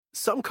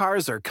Some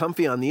cars are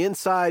comfy on the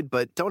inside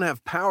but don't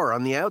have power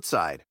on the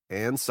outside.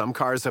 And some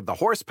cars have the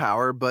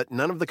horsepower but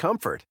none of the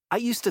comfort. I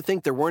used to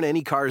think there weren't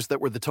any cars that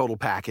were the total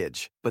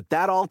package. But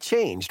that all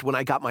changed when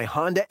I got my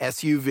Honda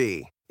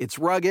SUV. It's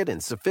rugged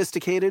and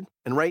sophisticated,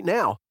 and right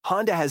now,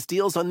 Honda has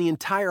deals on the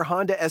entire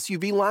Honda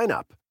SUV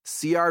lineup.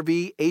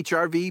 CR-V,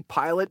 HR-V,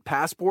 Pilot,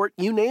 Passport,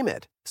 you name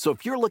it. So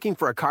if you're looking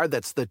for a car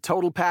that's the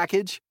total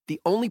package, the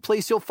only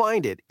place you'll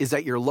find it is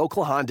at your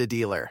local Honda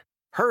dealer.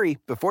 Hurry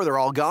before they're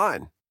all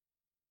gone.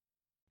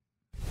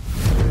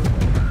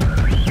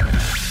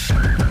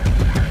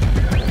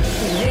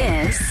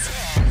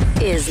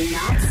 This is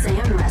Not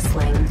Sam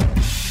Wrestling.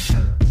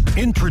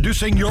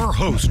 Introducing your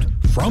host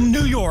from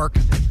New York,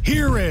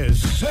 here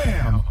is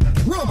Sam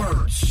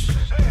Roberts.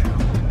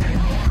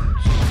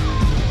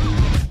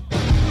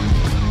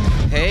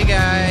 Hey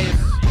guys,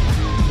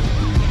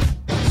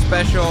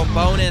 special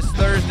bonus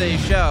Thursday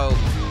show.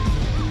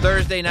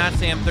 Thursday, Not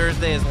Sam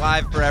Thursday is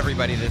live for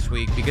everybody this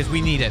week because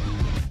we need it.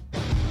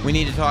 We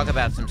need to talk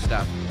about some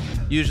stuff.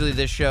 Usually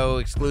this show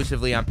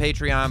exclusively on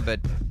Patreon,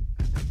 but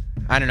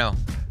I don't know.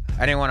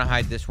 I didn't want to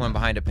hide this one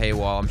behind a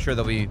paywall. I'm sure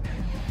there'll be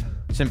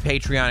some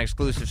Patreon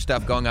exclusive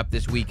stuff going up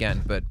this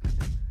weekend, but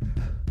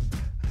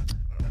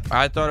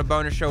I thought a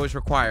bonus show was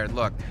required.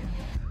 Look,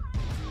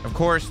 of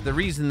course, the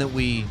reason that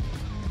we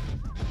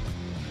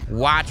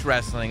watch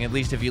wrestling, at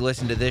least if you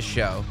listen to this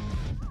show,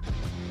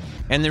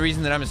 and the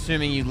reason that I'm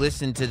assuming you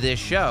listen to this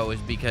show is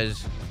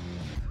because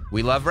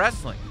we love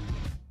wrestling.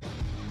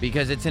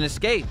 Because it's an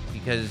escape.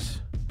 Because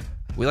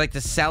we like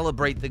to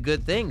celebrate the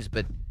good things,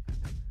 but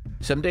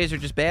some days are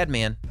just bad,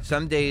 man.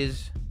 Some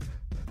days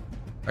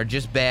are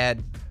just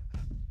bad.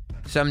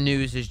 Some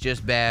news is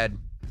just bad.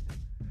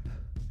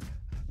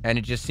 And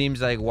it just seems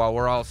like while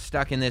we're all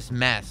stuck in this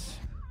mess,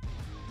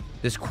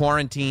 this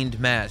quarantined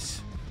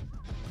mess,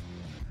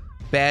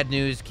 bad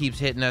news keeps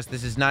hitting us.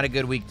 This is not a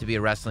good week to be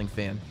a wrestling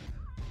fan.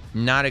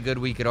 Not a good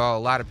week at all.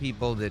 A lot of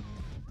people that,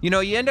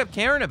 you end up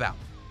caring about.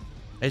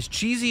 As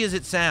cheesy as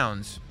it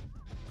sounds,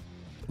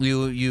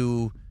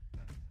 you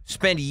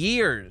spend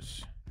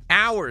years,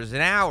 hours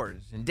and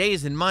hours, and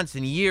days and months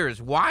and years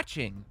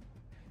watching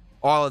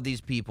all of these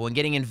people and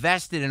getting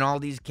invested in all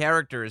these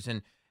characters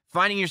and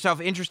finding yourself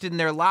interested in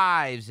their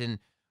lives and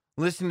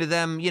listening to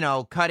them,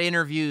 cut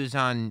interviews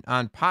on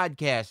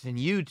podcasts and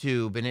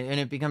YouTube. And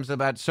it becomes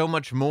about so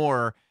much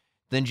more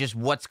than just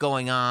what's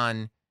going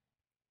on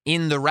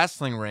in the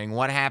wrestling ring.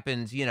 What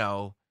happens,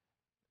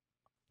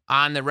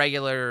 on the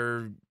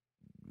regular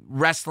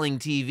wrestling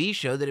TV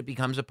show, that it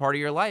becomes a part of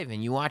your life.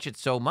 And you watch it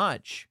so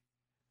much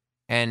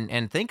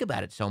and think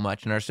about it so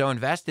much and are so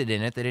invested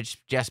in it that it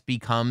just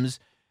becomes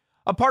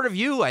a part of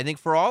you. I think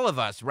for all of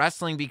us,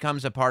 wrestling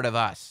becomes a part of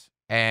us.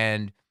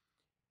 And,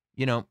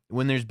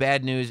 when there's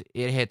bad news,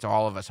 it hits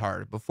all of us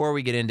hard. Before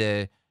we get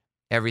into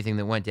everything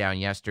that went down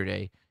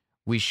yesterday,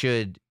 we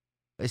should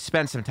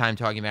spend some time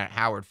talking about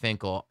Howard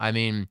Finkel. I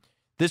mean,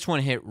 this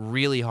one hit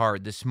really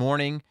hard. This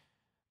morning,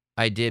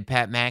 I did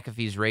Pat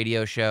McAfee's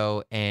radio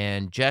show,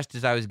 and just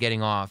as I was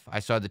getting off, I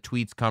saw the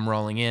tweets come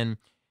rolling in.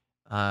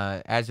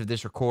 As of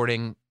this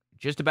recording,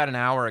 just about an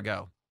hour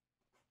ago,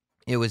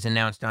 it was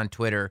announced on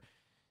Twitter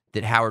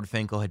that Howard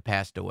Finkel had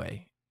passed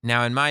away.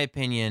 Now, in my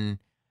opinion,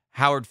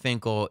 Howard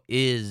Finkel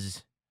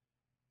is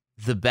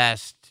the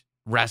best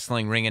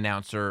wrestling ring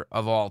announcer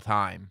of all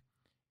time,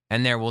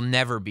 and there will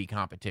never be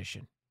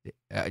competition.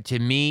 To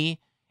me,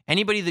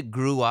 anybody that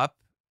grew up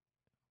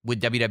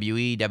with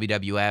WWE,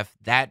 WWF,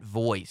 that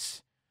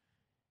voice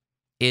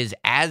is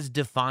as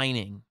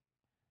defining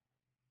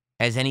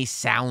as any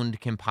sound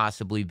can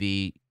possibly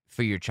be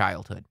for your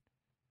childhood.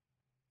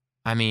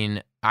 I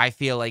mean, I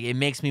feel like it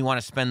makes me want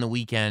to spend the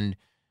weekend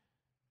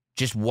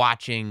just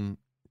watching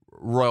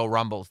Royal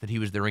Rumbles that he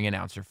was the ring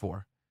announcer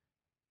for,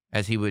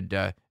 as he would,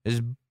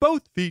 as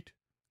both feet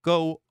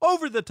go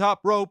over the top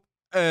rope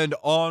and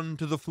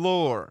onto the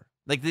floor.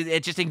 Like,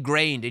 it's just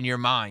ingrained in your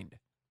mind,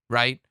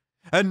 right?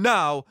 And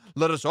now,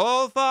 let us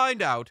all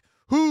find out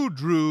who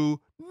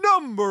drew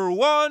number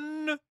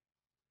one.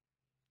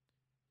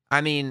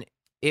 I mean,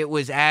 it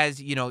was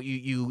as,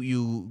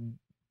 you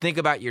think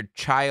about your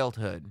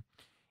childhood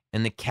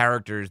and the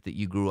characters that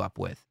you grew up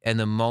with and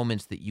the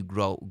moments that you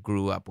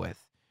grew up with.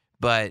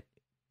 But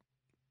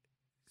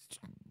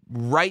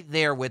right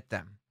there with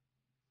them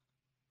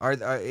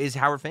is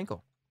Howard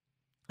Finkel,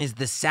 is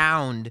the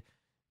sound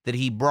that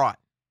he brought.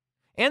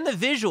 And the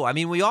visual. I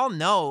mean, we all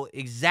know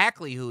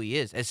exactly who he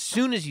is. As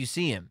soon as you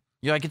see him,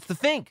 you're like, it's the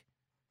Fink.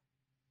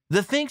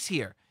 The Fink's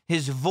here.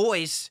 His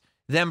voice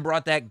then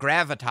brought that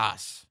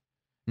gravitas,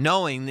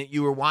 knowing that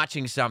you were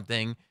watching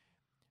something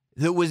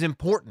that was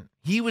important.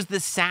 He was the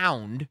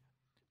sound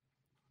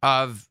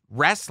of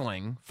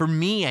wrestling, for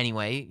me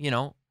anyway,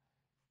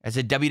 as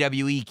a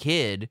WWE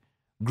kid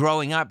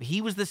growing up.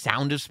 He was the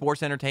sound of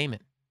sports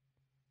entertainment.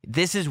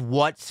 This is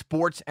what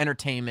sports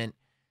entertainment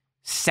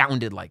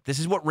sounded like. This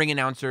is what ring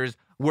announcers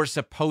were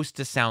supposed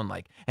to sound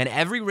like. And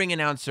every ring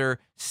announcer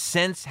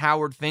since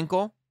Howard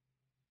Finkel,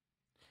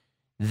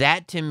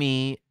 that to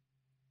me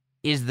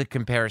is the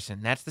comparison.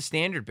 That's the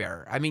standard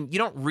bearer. I mean, you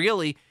don't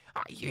really,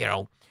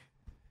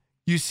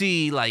 you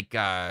see like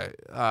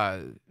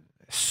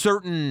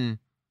certain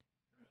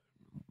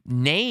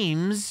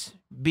names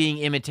being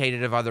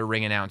imitated of other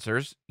ring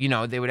announcers. You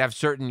know, they would have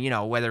certain, you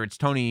know, whether it's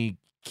Tony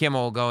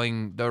Kimmel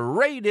going the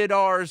rated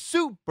R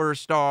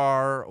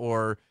superstar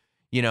or,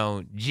 you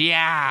know,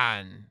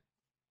 John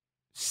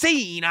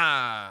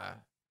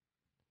Cena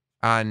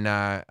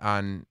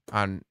on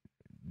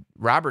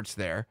Roberts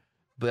there,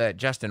 but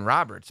Justin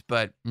Roberts.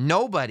 But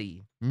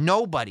nobody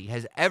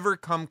has ever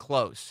come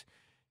close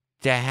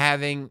to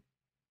having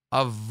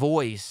a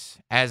voice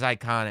as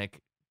iconic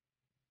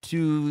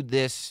to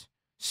this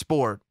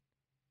sport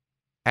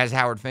as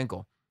Howard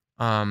Finkel.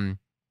 So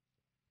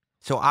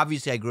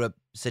obviously I grew up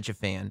such a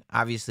fan.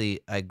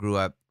 Obviously I grew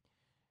up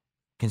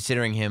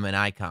considering him an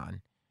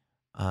icon.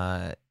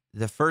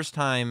 The first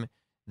time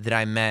that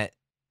I met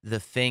the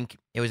Fink,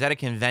 it was at a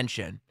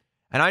convention,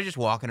 and I was just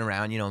walking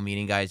around, you know,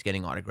 meeting guys,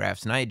 getting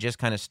autographs, and I had just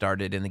kind of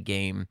started in the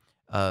game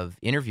of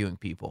interviewing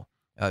people,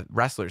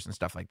 wrestlers and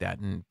stuff like that,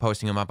 and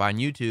posting them up on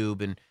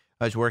YouTube, and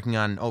I was working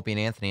on Opie and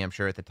Anthony, I'm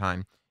sure, at the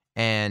time,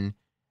 and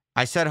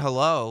I said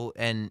hello,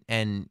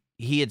 and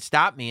he had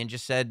stopped me and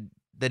just said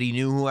that he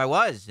knew who I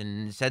was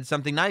and said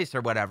something nice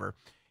or whatever,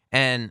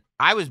 and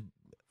I was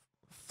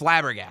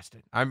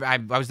flabbergasted. I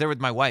was there with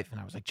my wife, and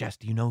I was like, Jess,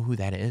 do you know who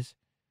that is?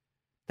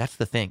 That's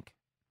the Fink.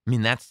 I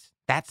mean, that's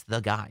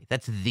the guy.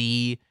 That's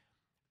the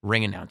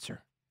ring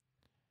announcer.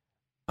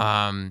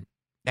 And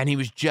he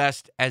was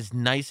just as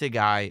nice a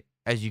guy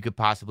as you could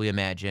possibly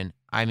imagine.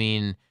 I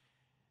mean,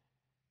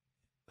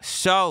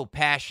 so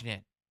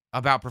passionate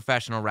about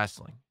professional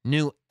wrestling.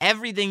 Knew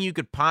everything you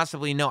could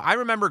possibly know. I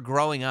remember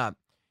growing up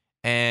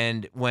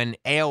and when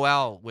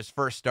AOL was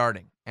first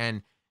starting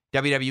and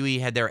WWE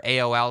had their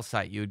AOL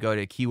site. You would go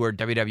to keyword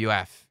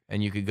WWF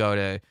and you could go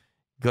to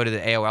the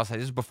AOL site.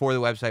 This is before the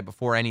website,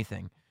 before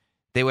anything.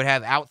 They would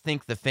have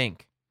Outthink the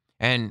Fink.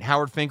 And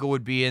Howard Finkel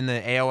would be in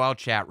the AOL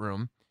chat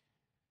room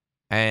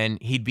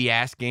and he'd be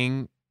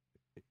asking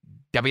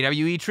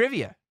WWE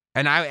trivia.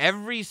 And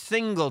every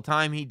single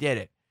time he did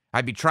it,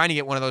 I'd be trying to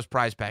get one of those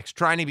prize packs,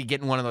 trying to be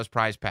getting one of those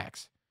prize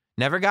packs.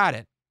 Never got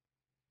it,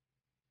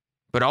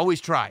 but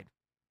always tried.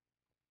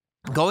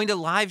 Going to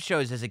live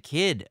shows as a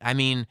kid, I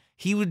mean,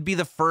 he would be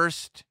the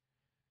first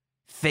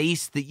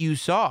face that you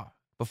saw.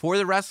 Before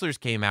the wrestlers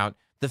came out,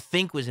 the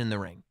Fink was in the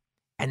ring.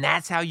 And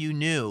that's how you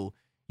knew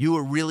you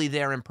were really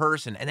there in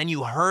person. And then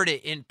you heard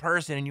it in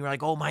person and you were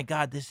like, oh my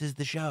God, this is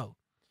the show.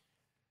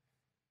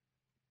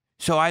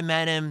 So I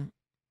met him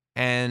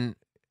and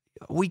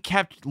we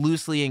kept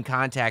loosely in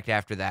contact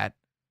after that,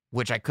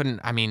 which I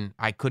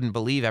couldn't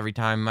believe every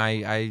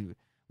time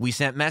we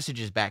sent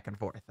messages back and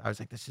forth. I was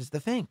like, this is the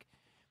Fink.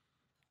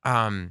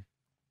 And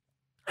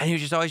he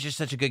was just always just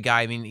such a good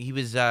guy. I mean, he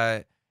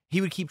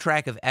would keep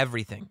track of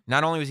everything.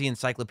 Not only was he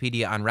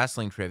encyclopedia on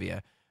wrestling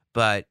trivia,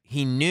 but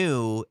he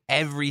knew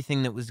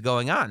everything that was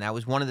going on. That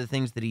was one of the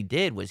things that he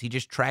did was he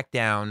just tracked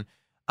down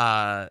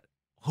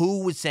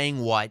who was saying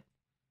what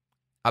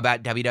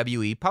about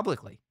WWE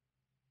publicly.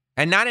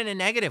 And not in a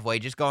negative way,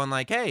 just going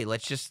like, hey,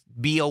 let's just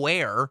be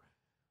aware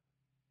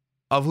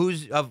of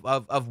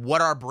of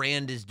what our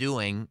brand is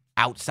doing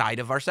outside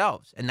of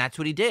ourselves. And that's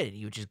what he did.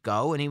 He would just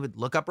go and he would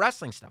look up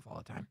wrestling stuff all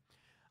the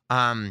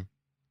time.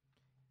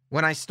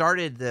 When I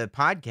started the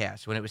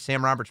podcast, when it was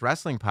Sam Roberts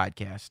Wrestling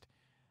Podcast,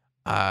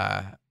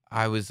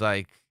 I was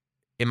like,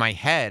 in my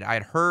head,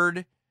 I'd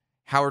heard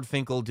Howard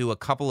Finkel do a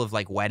couple of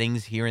like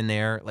weddings here and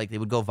there. Like they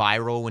would go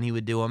viral when he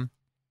would do them.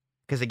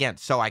 Because again,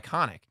 so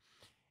iconic.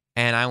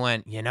 And I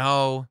went,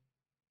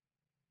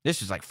 this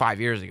was like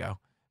 5 years ago.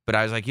 But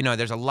I was like,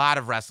 there's a lot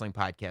of wrestling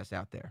podcasts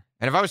out there.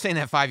 And if I was saying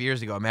that 5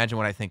 years ago, imagine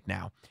what I think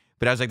now.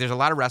 But I was like, there's a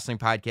lot of wrestling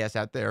podcasts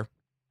out there.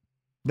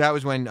 That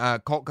was when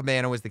Colt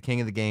Cabana was the king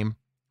of the game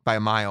by a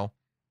mile.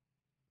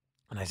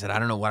 And I said, I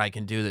don't know what I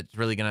can do that's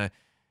really going to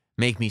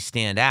make me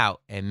stand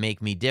out and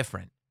make me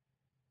different.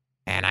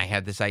 And I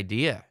had this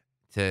idea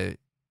to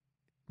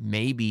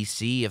maybe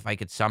see if I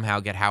could somehow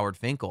get Howard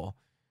Finkel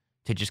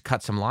to just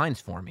cut some lines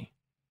for me.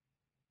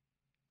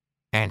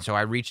 And so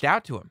I reached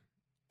out to him.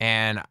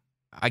 And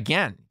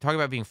again, talking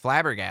about being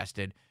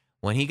flabbergasted,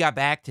 when he got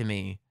back to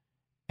me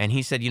and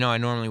he said, I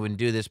normally wouldn't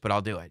do this, but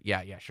I'll do it.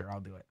 Yeah, sure, I'll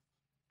do it.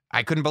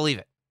 I couldn't believe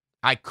it.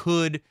 I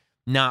could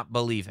not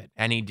believe it.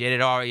 And he did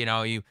it all,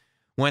 he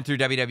went through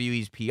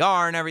WWE's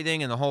PR and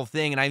everything and the whole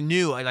thing. And I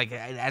knew,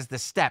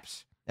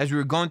 as we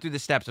were going through the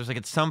steps, I was like,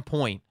 at some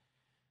point,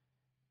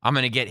 I'm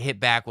going to get hit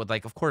back with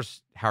of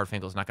course, Howard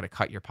Finkel's not going to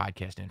cut your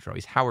podcast intro.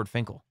 He's Howard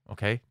Finkel,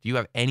 okay? Do you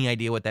have any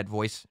idea what that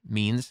voice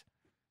means?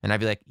 And I'd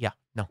be like, yeah,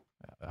 no,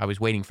 I was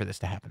waiting for this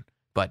to happen,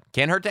 but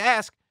can't hurt to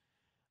ask.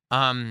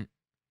 And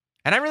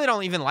I really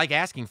don't even like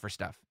asking for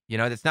stuff.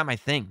 That's not my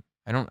thing.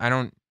 I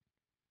don't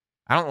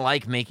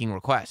like making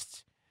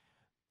requests,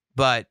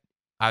 but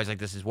I was like,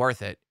 this is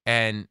worth it.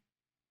 And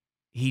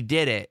he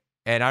did it.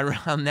 And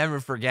I'll never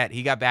forget.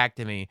 He got back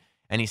to me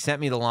and he sent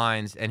me the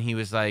lines and he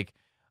was like,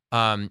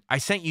 I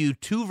sent you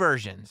two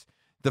versions.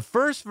 The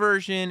first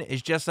version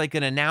is just like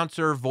an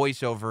announcer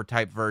voiceover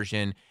type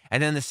version.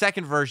 And then the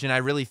second version, I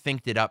really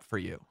thinked it up for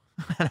you.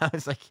 And I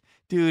was like,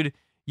 dude,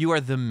 you are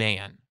the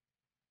man.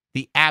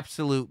 The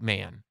absolute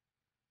man.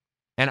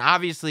 And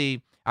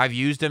obviously, I've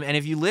used him. And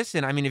if you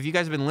listen, I mean, if you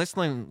guys have been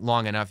listening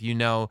long enough, you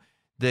know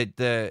that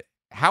the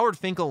Howard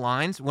Finkel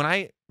lines, when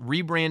I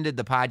rebranded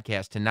the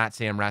podcast to Not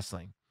Sam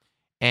Wrestling,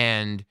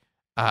 and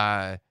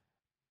I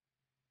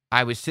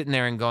was sitting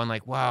there and going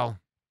like, wow,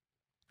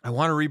 I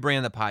want to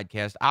rebrand the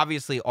podcast.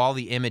 Obviously, all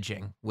the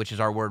imaging, which is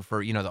our word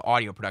for, the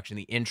audio production,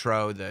 the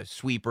intro, the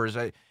sweepers,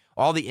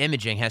 all the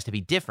imaging has to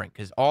be different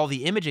because all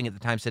the imaging at the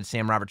time said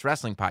Sam Roberts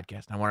Wrestling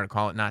Podcast. I wanted to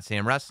call it Not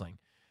Sam Wrestling.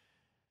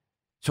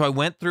 So I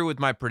went through with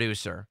my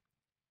producer,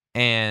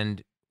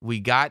 and we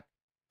got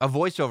a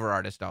voiceover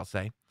artist, I'll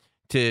say,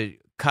 to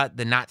cut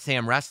the Not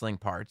Sam Wrestling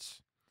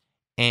parts.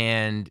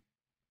 And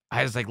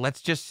I was like,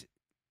 let's just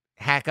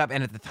hack up.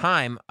 And at the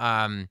time,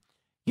 I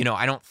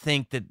don't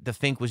think that the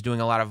Fink was doing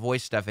a lot of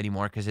voice stuff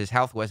anymore because his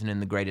health wasn't in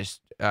the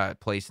greatest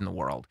place in the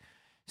world.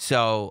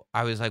 So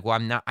I was like,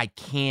 well, I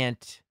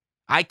can't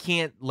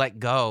let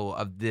go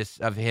of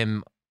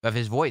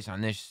his voice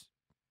on these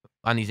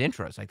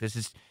intros. Like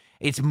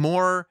it's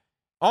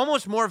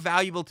almost more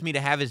valuable to me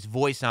to have his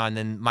voice on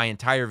than my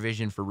entire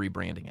vision for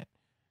rebranding it.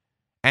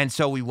 And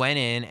so we went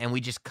in and we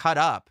just cut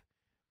up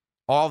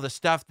all the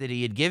stuff that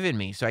he had given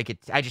me. So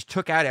I just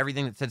took out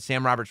everything that said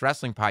Sam Roberts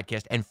Wrestling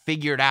Podcast and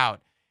figured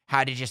out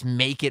how to just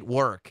make it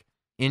work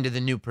into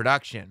the new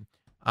production.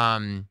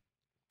 And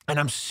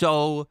I'm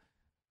so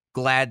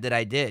glad that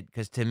I did,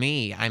 because to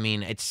me, I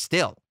mean, it's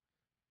still,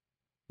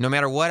 no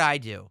matter what I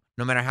do,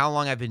 no matter how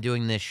long I've been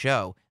doing this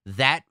show,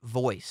 that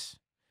voice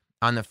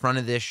on the front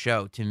of this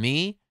show, to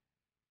me,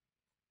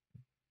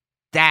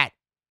 that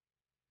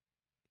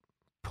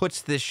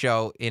puts this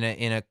show in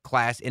a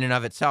class in and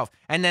of itself.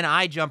 And then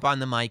I jump on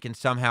the mic and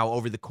somehow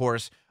over the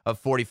course of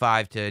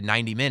 45 to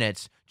 90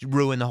 minutes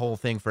ruin the whole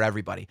thing for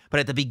everybody. But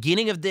at the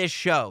beginning of this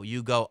show,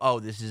 you go, oh,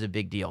 this is a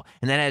big deal.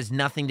 And that has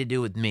nothing to do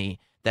with me.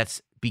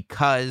 That's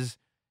because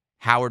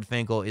Howard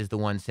Finkel is the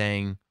one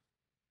saying,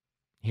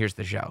 here's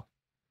the show.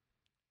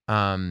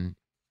 So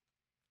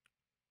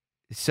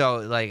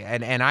like,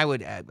 and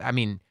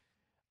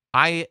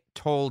I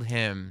told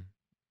him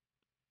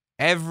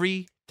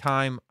every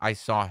time I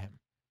saw him,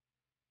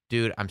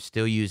 dude, I'm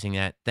still using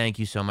that. Thank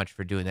you so much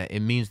for doing that.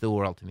 It means the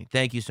world to me.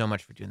 Thank you so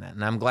much for doing that.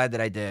 And I'm glad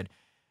that I did.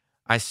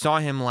 I saw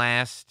him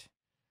last,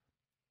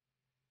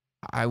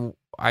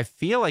 I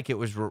feel like it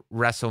was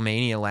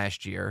WrestleMania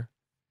last year,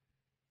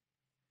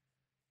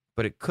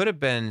 but it could have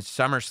been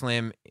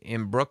SummerSlam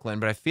in Brooklyn,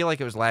 but I feel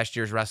like it was last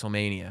year's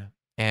WrestleMania.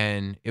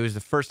 And it was the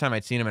first time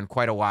I'd seen him in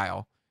quite a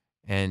while.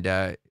 And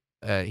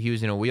he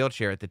was in a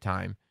wheelchair at the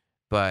time,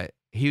 but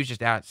he was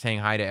just out saying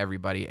hi to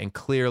everybody and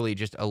clearly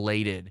just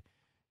elated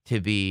to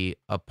be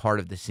a part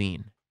of the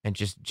scene and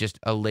just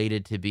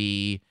elated to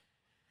be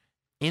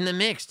in the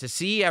mix, to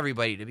see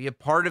everybody, to be a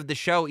part of the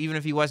show, even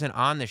if he wasn't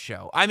on the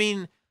show. I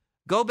mean,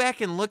 go back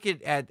and look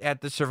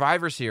at the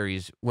Survivor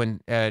Series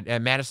when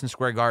at Madison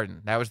Square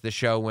Garden. That was the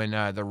show when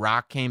The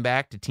Rock came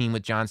back to team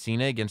with John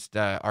Cena against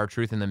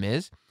R-Truth and The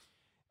Miz.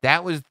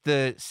 That was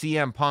the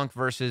CM Punk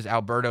versus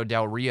Alberto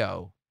Del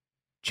Rio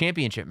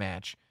championship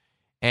match.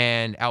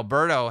 And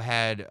Alberto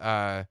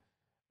had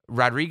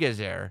Rodriguez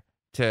there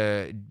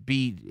to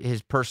be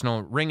his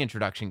personal ring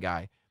introduction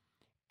guy.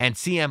 And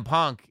CM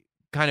Punk,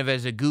 kind of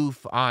as a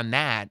goof on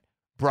that,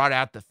 brought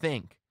out the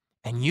Fink.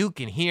 And you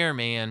can hear,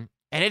 man,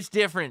 and it's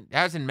different.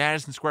 That was in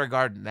Madison Square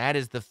Garden. That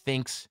is the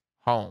Fink's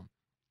home.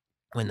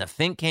 When the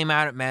Fink came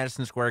out at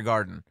Madison Square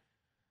Garden,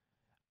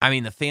 I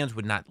mean, the fans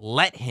would not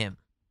let him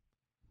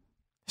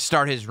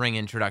start his ring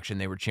introduction.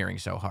 They were cheering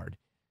so hard.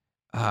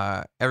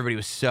 Everybody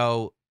was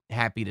so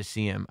happy to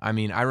see him. I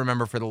mean, I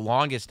remember for the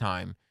longest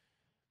time,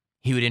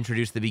 he would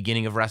introduce the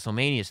beginning of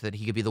WrestleMania so that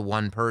he could be the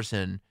one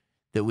person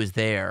that was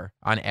there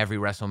on every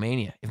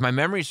WrestleMania. If my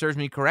memory serves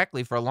me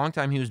correctly, for a long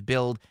time he was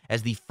billed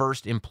as the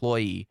first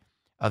employee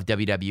of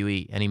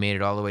WWE, and he made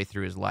it all the way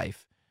through his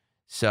life.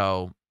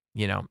 So,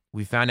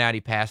 we found out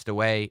he passed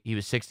away. He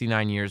was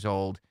 69 years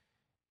old.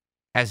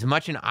 As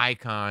much an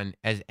icon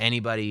as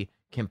anybody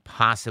can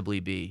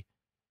possibly be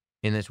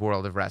in this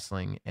world of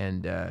wrestling.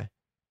 And on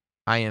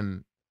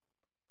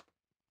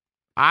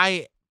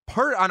a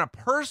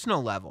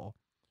personal level,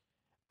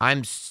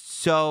 I'm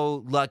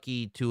so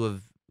lucky to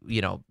have,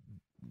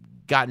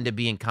 gotten to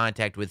be in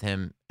contact with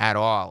him at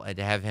all and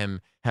to have him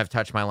have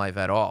touched my life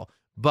at all.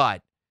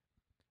 But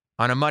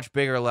on a much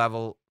bigger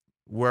level,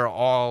 we're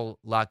all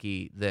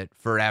lucky that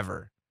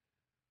forever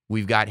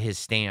we've got his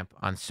stamp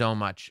on so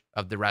much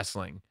of the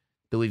wrestling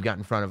that we've got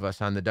in front of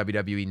us on the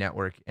WWE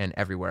Network and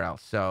everywhere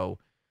else. So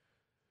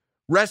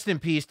rest in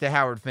peace to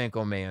Howard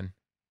Finkel, man.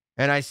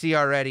 And I see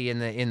already in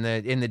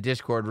the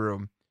Discord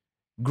room,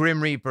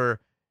 Grim Reaper,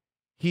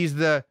 he's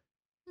the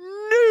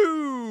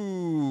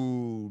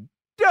new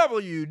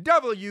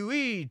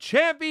WWE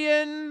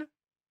champion.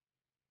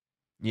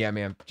 Yeah,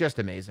 man, just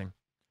amazing.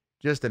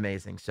 Just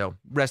amazing. So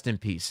rest in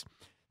peace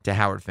to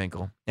Howard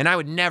Finkel. And I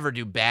would never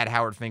do bad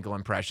Howard Finkel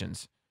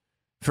impressions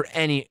for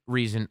any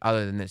reason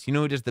other than this. You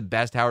know who does the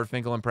best Howard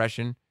Finkel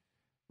impression?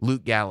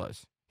 Luke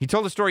Gallows. He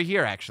told a story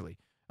here, actually,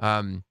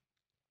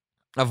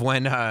 of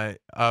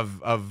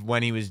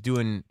when he was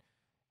doing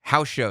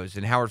house shows,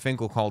 and Howard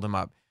Finkel called him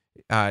up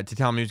to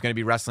tell him he was going to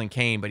be wrestling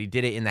Kane, but he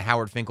did it in the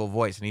Howard Finkel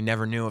voice, and he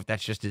never knew if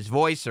that's just his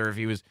voice or if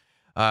he was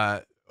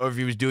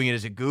doing it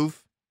as a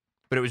goof.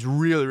 But it was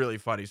really, really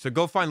funny. So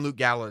go find Luke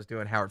Gallows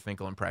doing Howard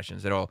Finkel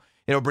impressions. It'll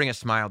bring a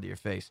smile to your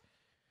face.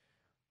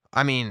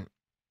 I mean,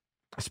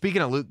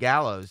 speaking of Luke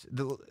Gallows,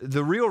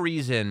 the real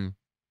reason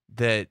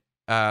that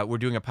we're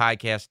doing a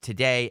podcast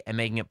today and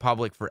making it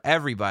public for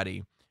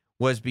everybody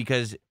was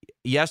because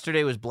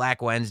yesterday was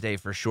Black Wednesday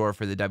for sure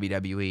for the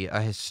WWE,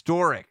 a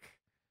historic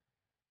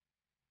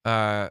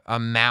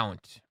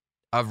amount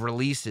of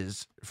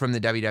releases from the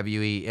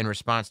WWE in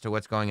response to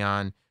what's going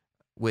on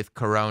with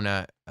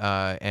Corona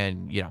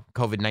and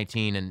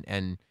COVID-19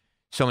 and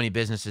so many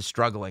businesses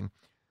struggling.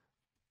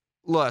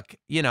 Look,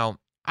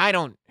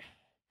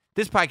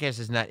 this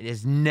podcast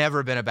has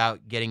never been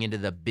about getting into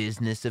the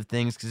business of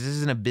things, because this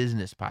isn't a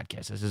business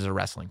podcast. This is a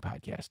wrestling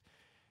podcast.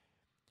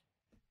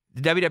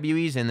 The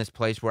WWE's in this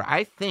place where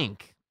I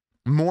think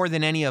more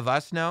than any of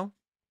us know,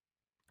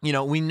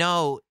 we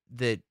know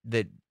that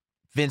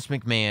Vince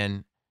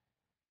McMahon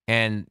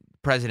and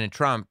President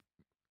Trump,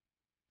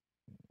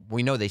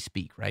 we know they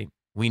speak, right?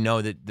 We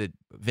know that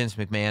Vince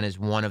McMahon is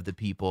one of the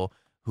people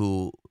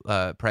who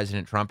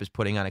President Trump is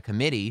putting on a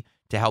committee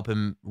to help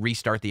him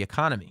restart the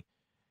economy.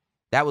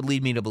 That would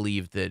lead me to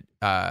believe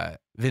that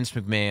Vince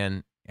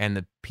McMahon and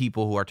the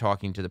people who are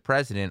talking to the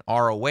president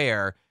are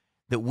aware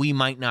that we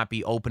might not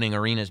be opening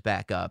arenas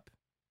back up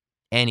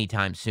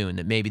anytime soon,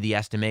 that maybe the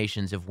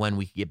estimations of when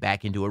we could get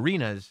back into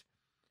arenas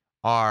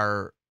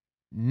are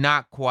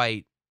not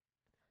quite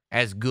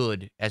as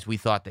good as we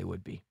thought they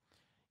would be.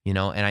 And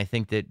I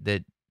think that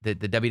the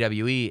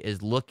WWE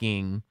is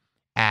looking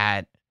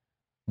at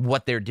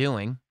what they're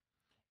doing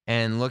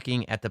and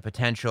looking at the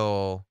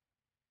potential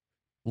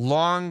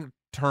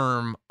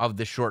long-term of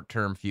the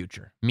short-term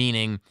future,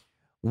 meaning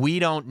we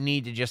don't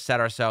need to just set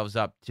ourselves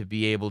up to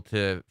be able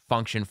to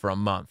function for a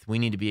month. We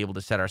need to be able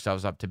to set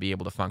ourselves up to be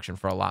able to function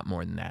for a lot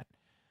more than that.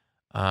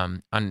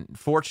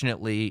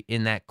 Unfortunately,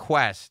 in that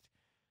quest,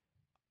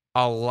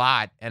 a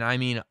lot, and I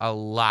mean a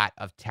lot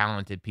of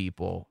talented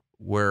people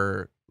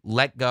were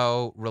let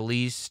go,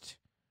 released,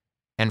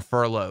 and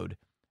furloughed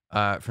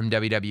from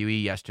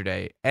WWE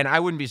yesterday. And I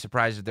wouldn't be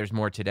surprised if there's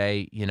more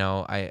today.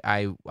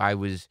 I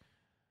was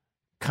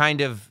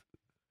kind of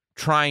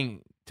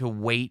trying to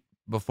wait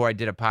before I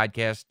did a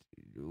podcast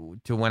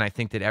to when I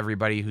think that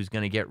everybody who's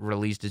going to get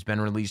released has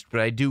been released. But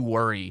I do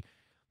worry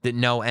that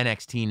no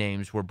NXT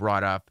names were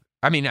brought up.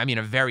 I mean,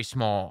 a very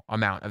small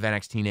amount of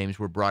NXT names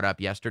were brought up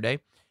yesterday.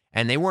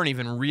 And they weren't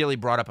even really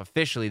brought up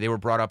officially. They were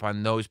brought up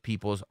on those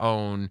people's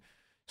own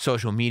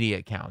social media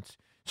accounts.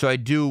 So I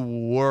do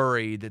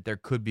worry that there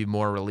could be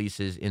more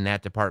releases in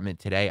that department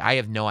today. I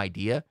have no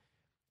idea.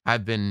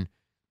 I've been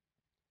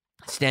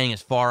staying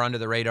as far under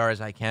the radar as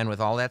I can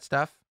with all that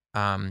stuff.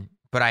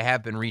 But I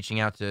have been reaching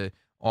out to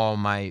all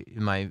my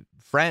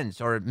friends,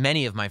 or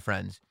many of my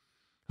friends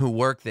who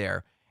work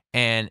there.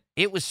 And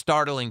it was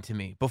startling to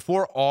me.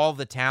 Before all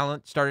the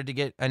talent started to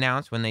get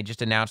announced, when they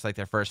just announced like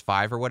their first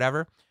 5 or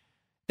whatever,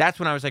 that's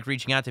when I was like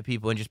reaching out to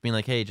people and just being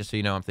like, hey, just so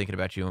you know, I'm thinking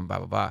about you and blah,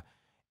 blah, blah.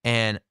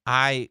 And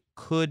I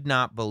could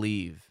not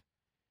believe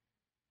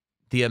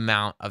the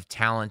amount of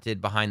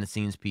talented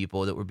behind-the-scenes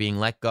people that were being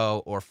let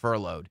go or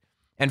furloughed.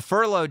 And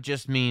furloughed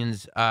just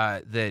means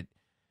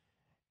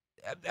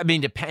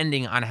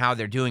depending on how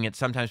they're doing it,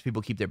 sometimes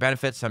people keep their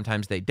benefits,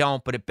 sometimes they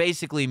don't. But it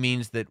basically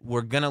means that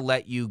we're going to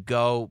let you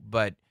go,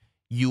 but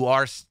you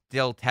are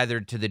still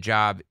tethered to the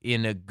job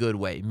in a good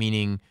way,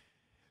 meaning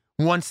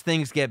once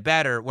things get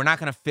better, we're not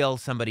going to fill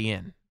somebody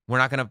in. We're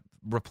not going to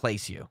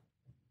replace you.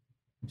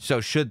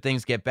 So should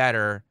things get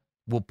better,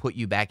 we'll put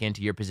you back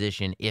into your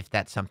position if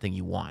that's something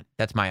you want.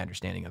 That's my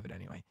understanding of it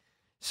anyway.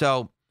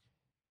 So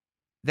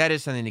that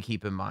is something to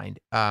keep in mind.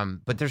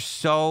 But there's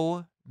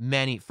so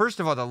many. First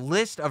of all, the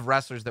list of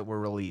wrestlers that were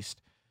released,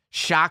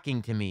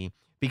 shocking to me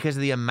because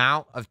of the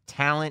amount of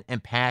talent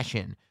and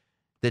passion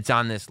that's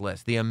on this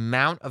list. The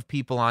amount of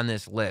people on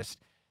this list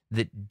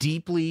that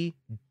deeply,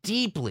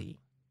 deeply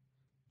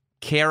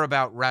care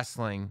about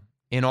wrestling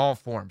in all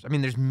forms. I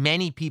mean, there's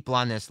many people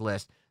on this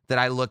list that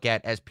I look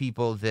at as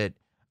people that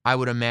I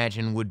would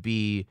imagine would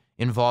be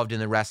involved in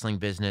the wrestling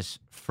business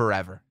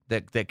forever,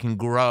 that can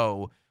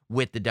grow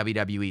with the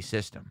WWE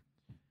system.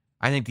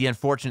 I think the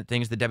unfortunate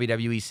thing is the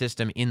WWE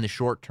system in the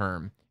short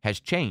term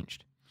has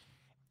changed.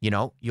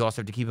 You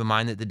also have to keep in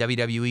mind that the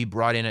WWE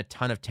brought in a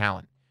ton of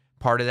talent.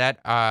 Part of that,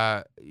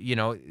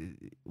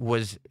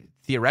 was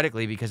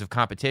theoretically because of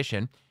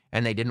competition,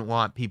 and they didn't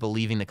want people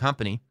leaving the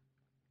company,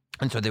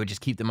 and so they would just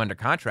keep them under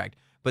contract.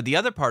 But the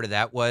other part of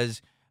that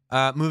was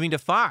moving to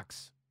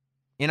Fox.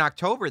 In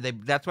October,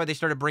 that's why they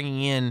started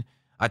bringing in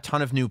a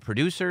ton of new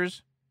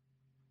producers.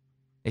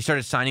 They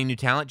started signing new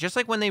talent, just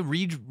like when they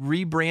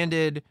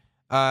rebranded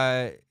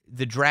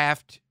the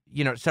draft,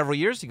 several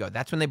years ago.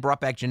 That's when they brought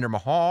back Jinder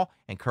Mahal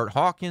and Kurt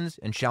Hawkins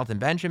and Shelton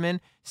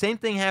Benjamin. Same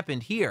thing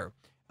happened here,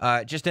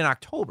 just in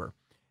October,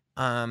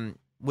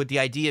 with the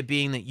idea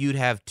being that you'd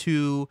have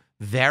 2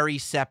 very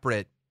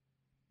separate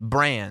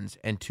brands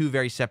and 2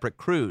 very separate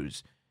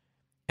crews.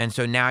 And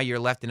so now you're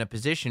left in a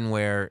position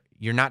where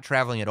you're not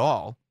traveling at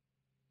all.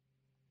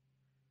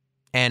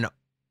 And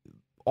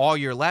all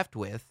you're left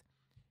with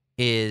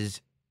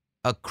is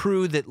a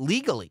crew that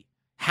legally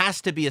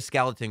has to be a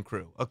skeleton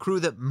crew, a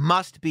crew that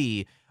must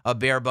be a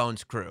bare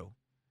bones crew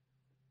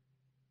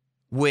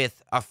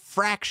with a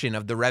fraction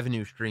of the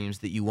revenue streams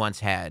that you once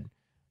had,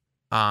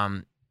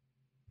 not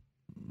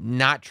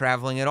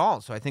traveling at all.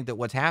 So I think that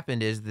what's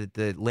happened is that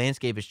the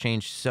landscape has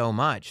changed so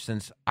much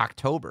since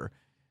October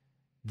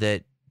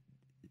that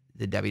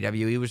the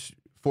WWE was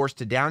forced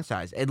to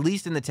downsize, at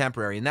least in the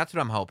temporary. And that's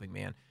what I'm hoping,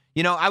 man.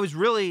 You know, I was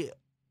really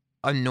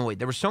annoyed.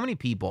 There were so many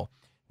people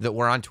that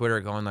were on Twitter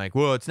going like,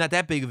 well, it's not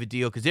that big of a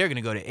deal because they're going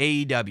to go to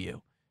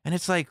AEW. And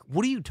it's like,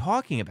 what are you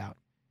talking about?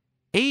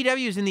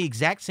 AEW is in the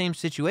exact same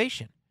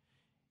situation.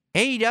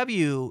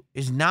 AEW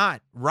is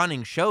not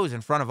running shows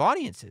in front of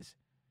audiences.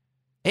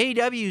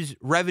 AEW's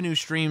revenue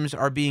streams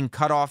are being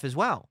cut off as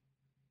well.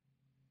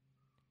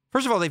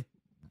 First of all, they've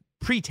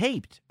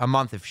pre-taped a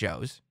month of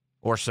shows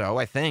or so,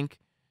 I think.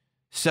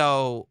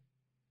 So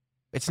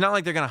it's not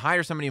like they're going to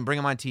hire somebody and bring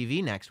them on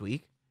TV next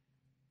week.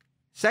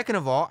 Second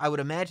of all, I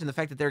would imagine the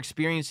fact that they're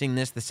experiencing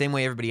this the same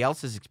way everybody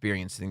else is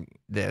experiencing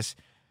this,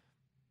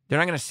 they're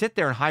not going to sit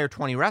there and hire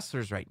 20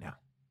 wrestlers right now.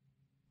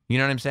 You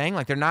know what I'm saying?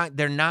 Like they're not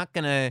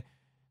going to,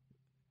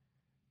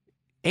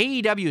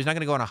 AEW is not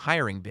going to go on a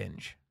hiring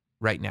binge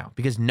right now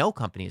because no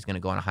company is going to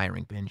go on a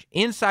hiring binge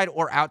inside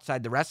or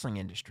outside the wrestling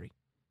industry.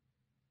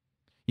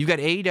 You've got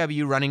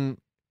AEW running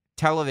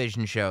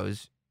television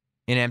shows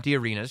in empty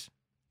arenas,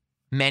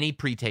 many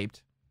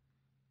pre-taped.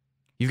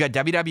 You've got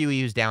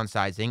WWE who's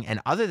downsizing, and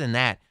other than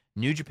that,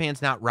 New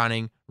Japan's not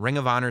running, Ring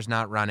of Honor's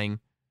not running,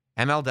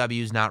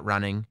 MLW's not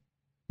running,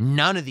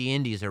 none of the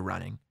indies are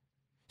running.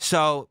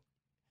 So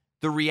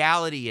the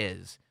reality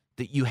is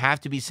that you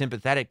have to be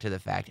sympathetic to the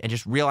fact and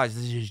just realize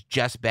this is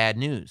just bad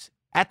news.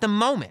 At the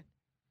moment,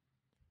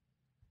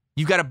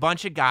 you've got a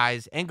bunch of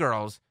guys and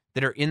girls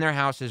that are in their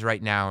houses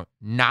right now,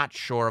 not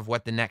sure of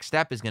what the next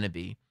step is going to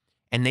be,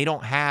 and they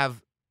don't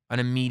have an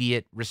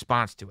immediate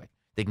response to it.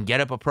 They can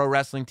get up a pro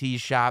wrestling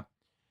tees shop,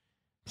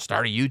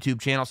 start a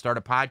YouTube channel, start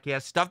a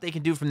podcast, stuff they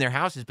can do from their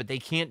houses, but they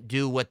can't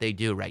do what they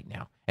do right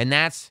now. And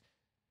that's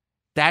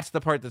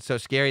the part that's so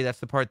scary. That's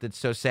the part that's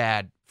so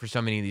sad for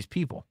so many of these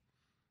people.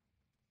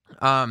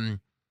 You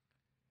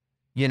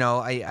know,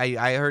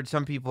 I heard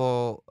some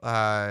people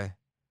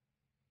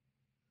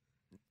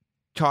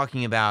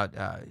talking about,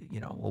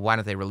 well, why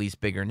don't they release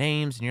bigger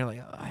names? And you're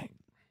like,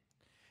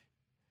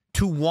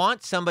 to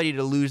want somebody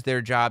to lose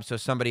their job so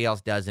somebody else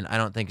doesn't, I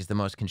don't think is the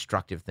most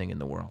constructive thing in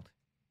the world.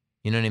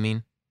 You know what I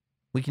mean?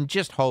 We can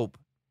just hope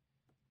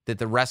that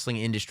the wrestling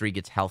industry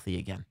gets healthy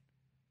again.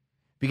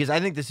 Because I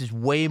think this is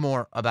way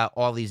more about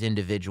all these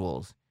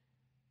individuals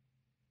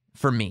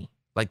for me.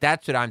 Like,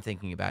 that's what I'm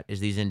thinking about, is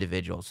these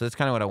individuals. So that's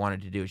kind of what I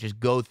wanted to do, is just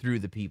go through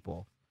the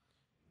people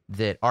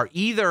that are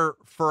either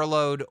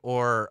furloughed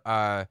or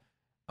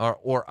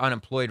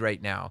unemployed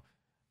right now.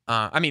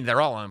 I mean, they're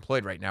all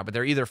unemployed right now, but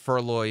they're either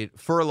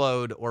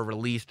furloughed or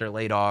released or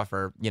laid off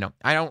or,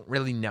 I don't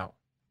really know.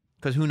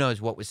 Because who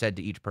knows what was said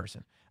to each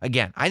person.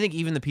 Again, I think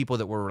even the people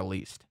that were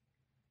released,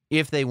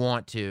 if they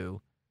want to,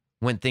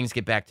 when things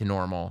get back to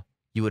normal,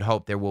 you would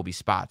hope there will be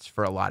spots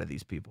for a lot of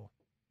these people.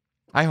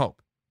 I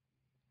hope.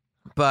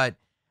 But,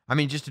 I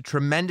mean, just a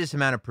tremendous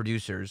amount of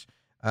producers.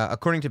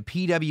 According to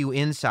PW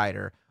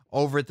Insider,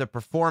 over at the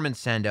Performance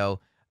Center,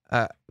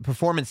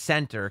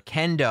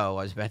 Kendo,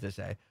 I was about to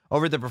say,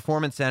 over at the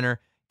Performance Center,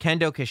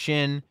 Kendo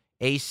Kashin,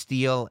 Ace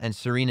Steel, and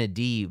Serena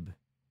Deeb,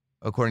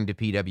 according to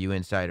PW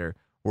Insider,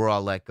 were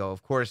all let go.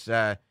 Of course,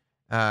 Kendo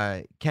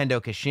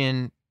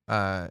Kashin,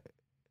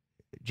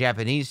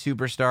 Japanese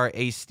superstar,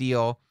 Ace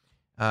Steel,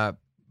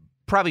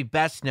 probably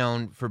best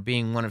known for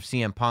being one of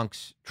CM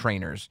Punk's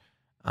trainers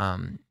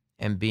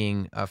and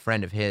being a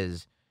friend of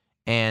his.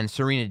 And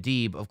Serena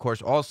Deeb, of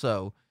course,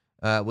 also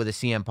with a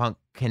CM Punk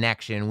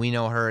connection. We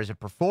know her as a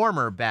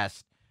performer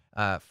best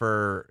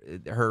for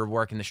her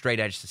work in the Straight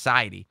Edge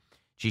Society.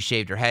 She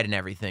shaved her head and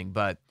everything,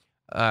 but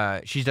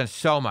she's done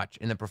so much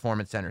in the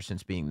Performance Center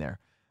since being there.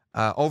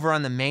 Over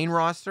on the main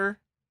roster,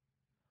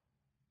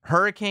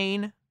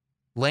 Hurricane,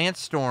 Lance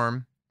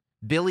Storm,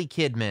 Billy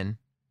Kidman,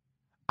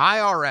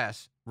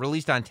 IRS,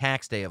 released on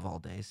tax day of all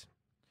days,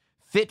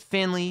 Fit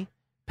Finley,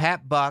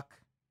 Pat Buck,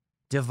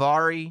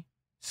 Daivari,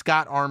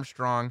 Scott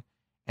Armstrong,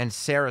 and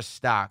Sarah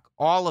Stock.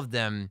 All of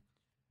them,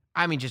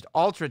 I mean, just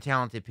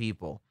ultra-talented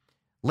people.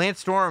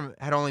 Lance Storm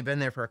had only been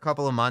there for a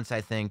couple of months,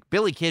 I think.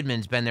 Billy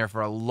Kidman's been there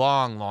for a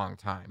long, long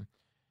time.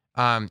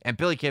 And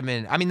Billy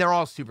Kidman, I mean, they're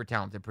all super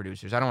talented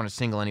producers. I don't want to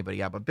single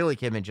anybody out, but Billy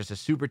Kidman, just a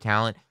super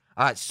talent.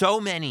 So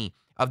many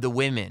of the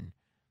women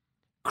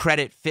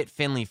credit Fit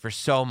Finley for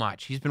so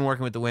much. He's been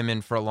working with the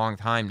women for a long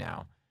time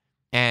now.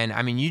 And,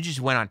 I mean, you just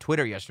went on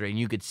Twitter yesterday, and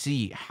you could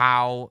see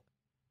how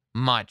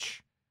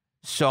much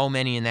so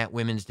many in that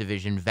women's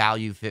division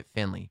value Fit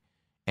Finley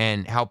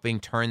and helping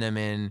turn them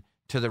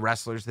into the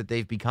wrestlers that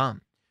they've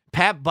become.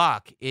 Pat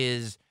Buck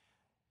is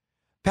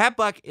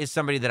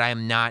somebody that I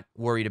am not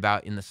worried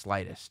about in the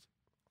slightest.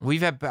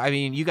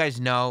 you guys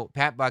know,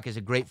 Pat Buck is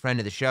a great friend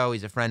of the show.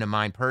 He's a friend of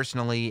mine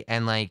personally.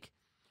 And like,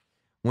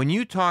 when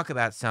you talk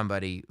about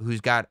somebody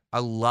who's got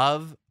a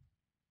love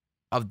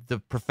of the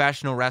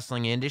professional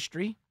wrestling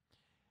industry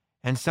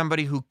and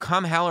somebody who,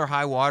 come hell or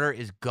high water,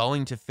 is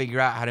going to figure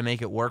out how to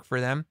make it work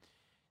for them,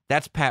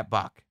 that's Pat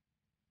Buck.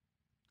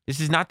 This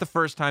is not the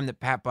first time that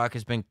Pat Buck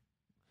has been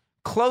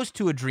close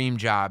to a dream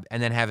job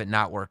and then have it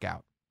not work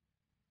out.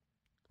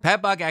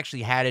 Pat Buck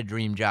actually had a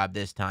dream job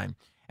this time.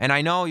 And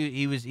I know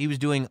he was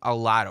doing a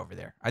lot over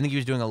there. I think he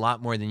was doing a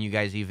lot more than you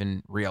guys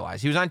even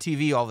realize. He was on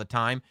TV all the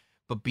time,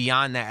 but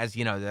beyond that, as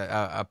you know,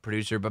 a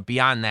producer, but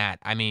beyond that,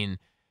 I mean,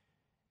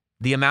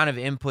 the amount of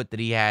input that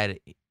he had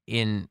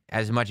in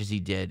as much as he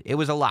did, it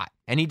was a lot.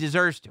 And he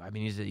deserves to. I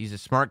mean, he's a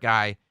smart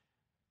guy.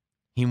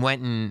 He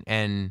went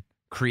and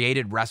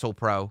created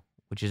WrestlePro,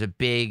 which is a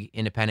big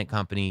independent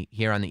company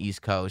here on the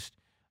East Coast.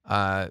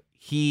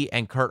 He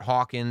and Kurt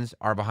Hawkins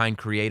are behind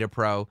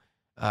CreatorPro,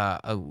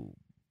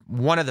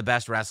 one of the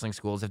best wrestling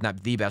schools, if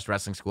not the best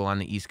wrestling school on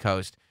the East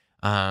Coast,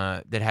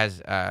 that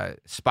has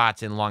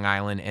spots in Long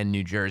Island and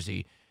New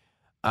Jersey.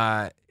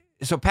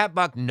 So Pat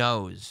Buck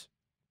knows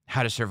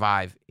how to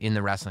survive in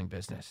the wrestling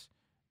business.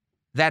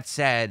 That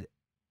said,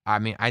 I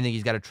mean, I think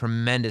he's got a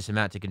tremendous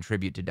amount to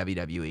contribute to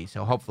WWE,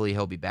 so hopefully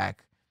he'll be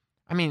back.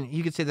 I mean,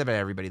 you could say that about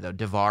everybody, though.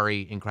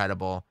 Daivari,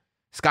 incredible.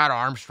 Scott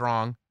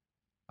Armstrong.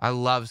 I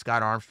love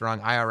Scott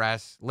Armstrong.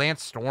 IRS.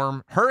 Lance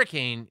Storm.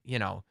 Hurricane, you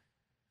know.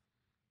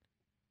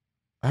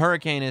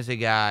 Hurricane is a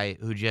guy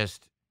who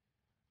just,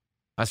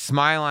 a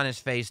smile on his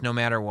face no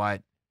matter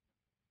what.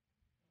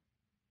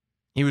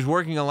 He was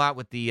working a lot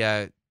with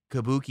the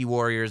Kabuki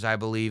Warriors, I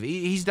believe.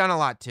 He's done a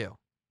lot, too.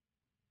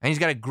 And he's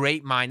got a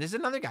great mind. This is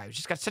another guy who's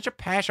just got such a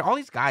passion. All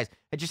these guys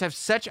that just have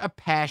such a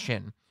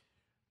passion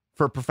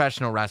for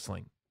professional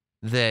wrestling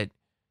that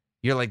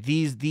you're like,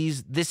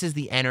 this is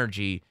the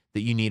energy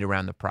that you need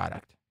around the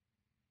product.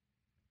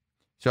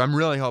 So I'm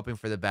really hoping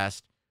for the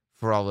best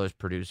for all those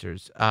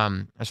producers.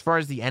 As far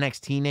as the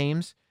NXT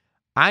names,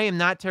 I am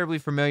not terribly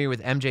familiar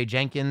with MJ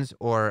Jenkins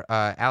or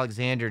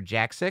Alexander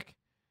Jaksic,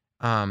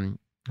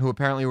 who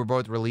apparently were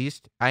both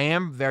released. I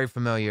am very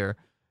familiar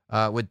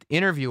with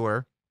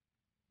interviewer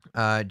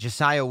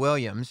Josiah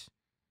Williams.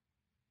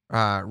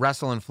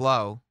 Wrestle and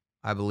Flow,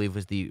 I believe,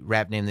 was the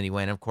rap name that he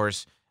went. Of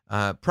course,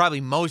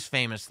 probably most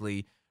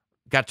famously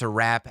got to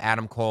rap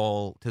Adam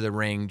Cole to the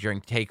ring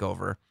during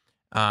TakeOver,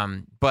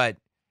 but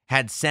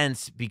had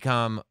since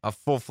become a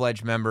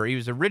full-fledged member. He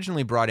was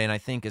originally brought in, I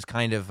think, as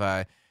kind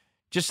of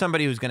just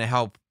somebody who's going to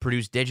help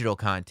produce digital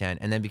content,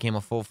 and then became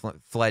a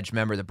full-fledged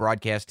member of the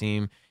broadcast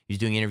team. He's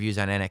doing interviews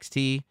on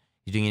NXT.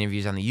 He's doing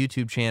interviews on the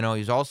YouTube channel.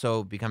 He's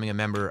also becoming a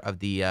member of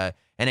the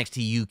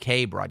NXT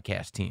UK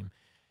broadcast team.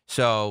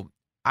 So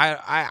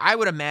I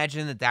would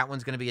imagine that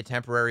one's going to be a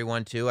temporary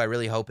one, too. I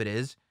really hope it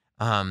is.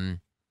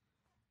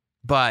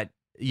 But,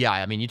 yeah,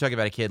 I mean, you talk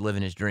about a kid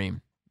living his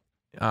dream.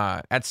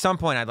 At some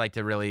point, I'd like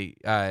to really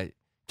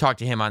talk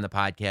to him on the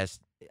podcast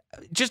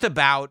just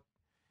about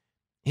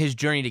his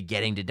journey to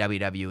getting to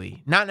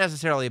WWE. Not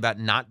necessarily about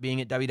not being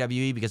at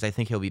WWE, because I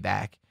think he'll be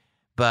back,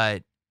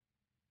 but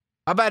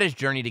about his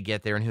journey to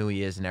get there and who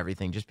he is and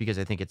everything, just because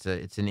I think it's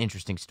an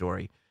interesting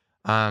story.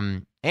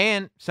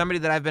 And somebody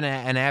that I've been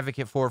an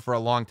advocate for a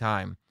long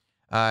time,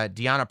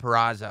 Deonna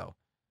Purrazzo,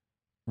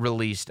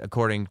 released,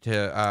 according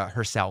to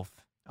herself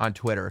on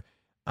Twitter,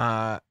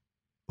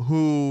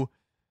 who...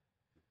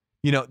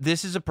 You know,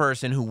 this is a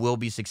person who will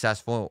be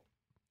successful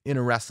in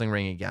a wrestling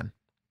ring again.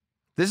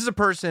 This is a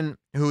person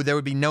who there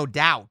would be no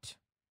doubt,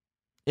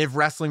 if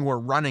wrestling were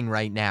running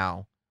right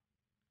now,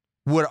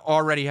 would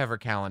already have her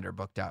calendar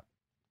booked up.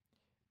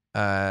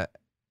 But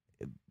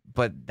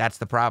that's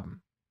the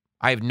problem.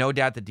 I have no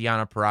doubt that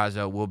Deonna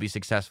Purrazzo will be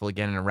successful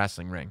again in a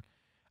wrestling ring.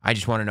 I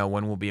just want to know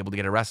when we'll be able to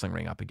get a wrestling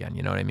ring up again.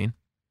 You know what I mean?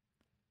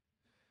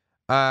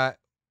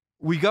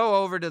 We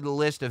go over to the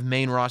list of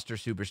main roster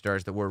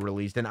superstars that were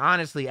released. And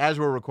honestly, as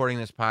we're recording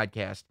this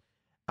podcast,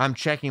 I'm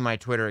checking my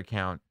Twitter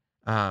account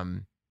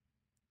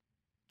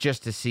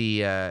just to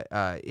see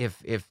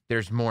if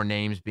there's more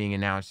names being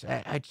announced.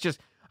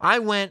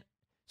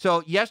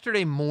 So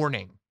yesterday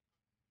morning,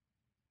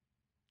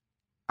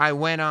 I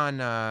went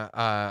on,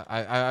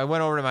 I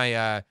went over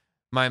to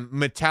my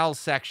Mattel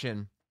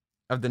section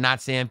of the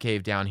Not Sam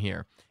Cave down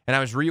here, and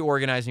I was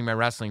reorganizing my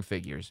wrestling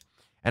figures.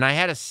 And I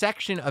had a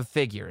section of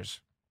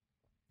figures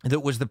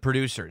that was the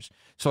producers.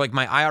 So like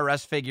my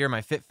IRS figure,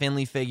 my Fit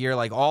Finley figure,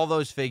 like all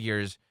those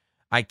figures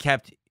I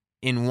kept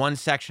in one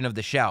section of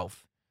the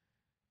shelf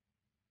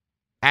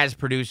as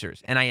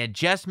producers. And I had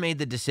just made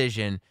the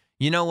decision,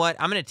 you know what?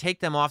 I'm going to take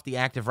them off the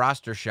active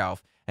roster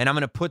shelf, and I'm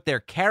going to put their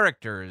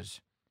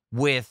characters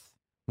with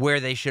where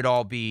they should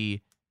all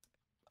be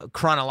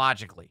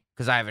chronologically.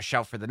 Because I have a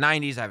shelf for the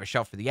 90s, I have a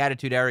shelf for the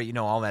Attitude Era, you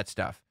know, all that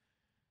stuff.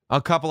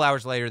 A couple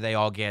hours later, they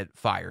all get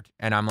fired.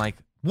 And I'm like,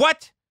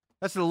 what?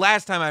 That's the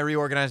last time I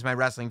reorganized my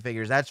wrestling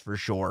figures, that's for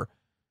sure.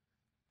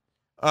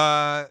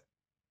 On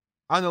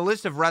the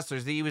list of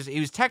wrestlers, he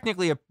was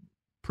technically a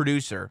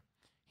producer.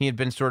 He had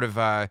been sort of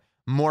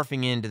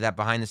morphing into that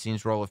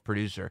behind-the-scenes role of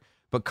producer.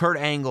 But Kurt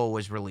Angle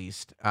was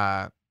released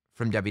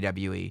from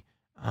WWE.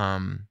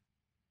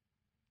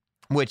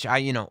 Which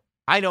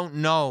I don't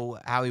know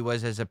how he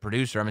was as a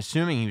producer. I'm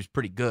assuming he was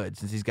pretty good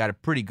since he's got a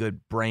pretty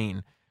good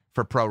brain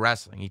for pro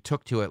wrestling. He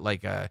took to it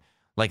like a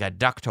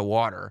duck to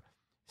water,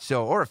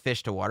 or a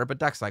fish to water, but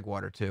ducks like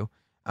water too.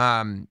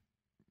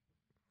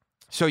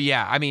 So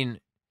yeah, I mean,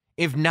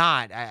 if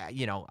not,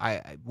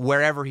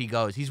 wherever he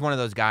goes, he's one of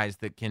those guys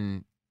that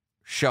can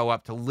show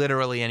up to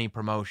literally any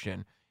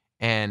promotion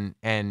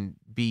and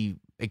be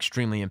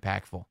extremely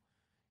impactful.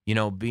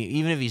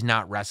 Even if he's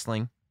not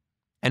wrestling,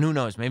 and who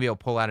knows, maybe he'll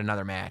pull out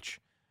another match.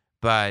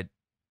 But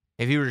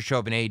if he were to show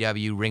up in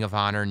AEW, Ring of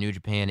Honor, New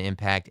Japan,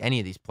 Impact, any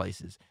of these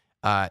places,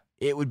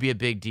 it would be a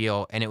big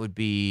deal, and it would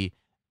be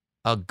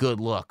a good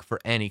look for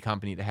any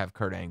company to have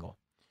Kurt Angle.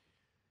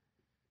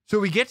 So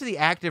we get to the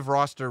active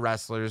roster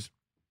wrestlers,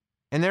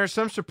 and there are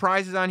some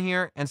surprises on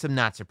here and some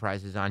not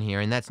surprises on here,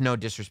 and that's no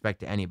disrespect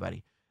to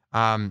anybody.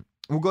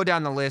 We'll go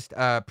down the list.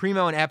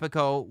 Primo and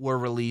Epico were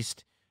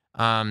released,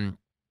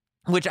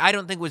 which I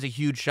don't think was a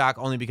huge shock,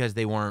 only because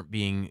they weren't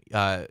being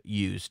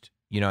used.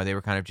 They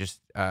were kind of just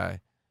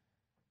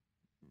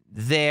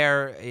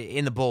there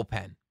in the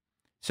bullpen.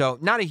 So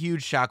not a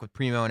huge shock with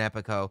Primo and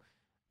Epico.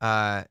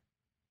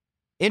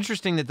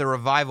 Interesting that the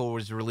Revival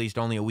was released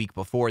only a week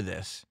before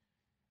this.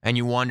 And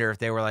you wonder if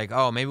they were like,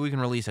 oh, maybe we can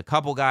release a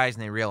couple guys,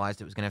 and they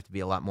realized it was going to have to be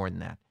a lot more than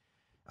that.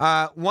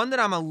 One that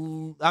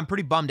I'm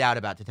pretty bummed out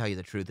about, to tell you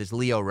the truth, is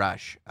Lio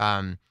Rush.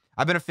 I've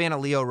been a fan of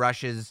Lio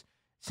Rush's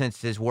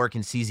since his work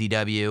in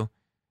CZW.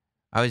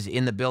 I was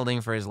in the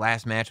building for his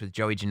last match with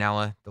Joey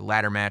Janela, the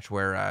ladder match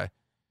where I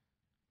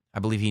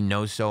believe he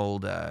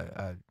no-sold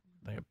a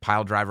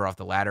pile driver off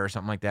the ladder or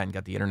something like that and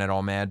got the internet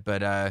all mad.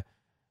 But I'm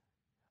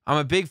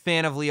a big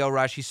fan of Lio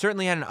Rush. He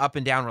certainly had an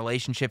up-and-down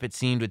relationship, it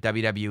seemed, with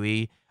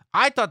WWE.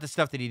 I thought the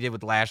stuff that he did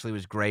with Lashley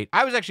was great.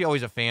 I was actually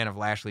always a fan of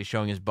Lashley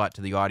showing his butt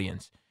to the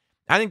audience.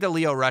 I think the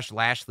Lio Rush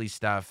Lashley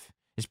stuff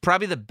is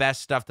probably the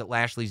best stuff that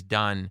Lashley's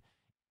done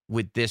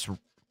with this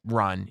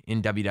run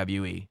in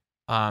WWE.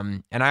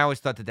 And I always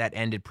thought that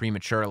ended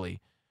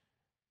prematurely.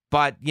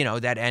 But,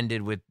 that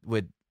ended with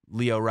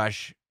Lio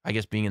Rush, I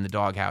guess, being in the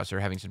doghouse or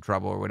having some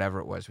trouble or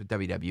whatever it was with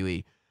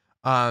WWE.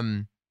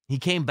 He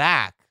came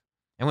back.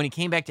 And when he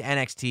came back to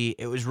NXT,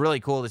 it was really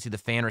cool to see the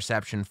fan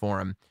reception for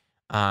him.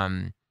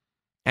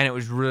 And it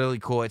was really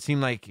cool. It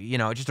seemed like,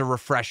 just a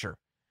refresher.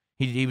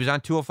 He was on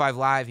 205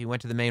 Live. He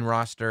went to the main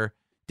roster,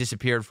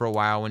 disappeared for a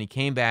while. When he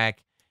came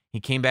back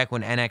when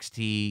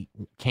NXT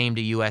came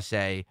to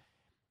USA.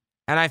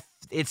 And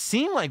it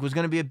seemed like was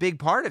going to be a big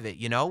part of it.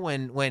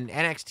 When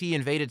NXT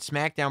invaded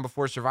SmackDown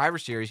before Survivor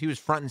Series, he was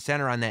front and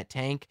center on that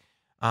tank.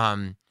 He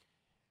was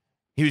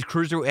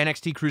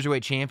NXT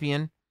Cruiserweight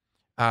Champion.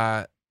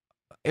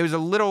 It was a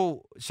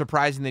little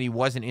surprising that he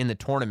wasn't in the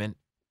tournament.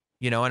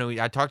 And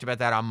I talked about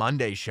that on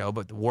Monday's show,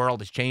 but the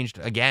world has changed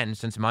again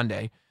since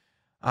Monday.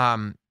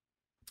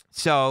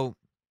 So,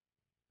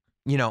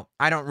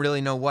 I don't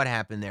really know what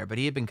happened there, but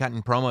he had been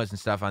cutting promos and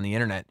stuff on the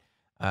internet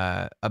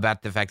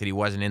about the fact that he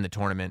wasn't in the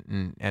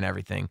tournament and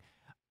everything.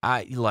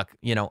 I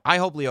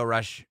hope Lio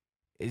Rush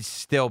is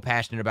still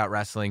passionate about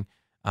wrestling,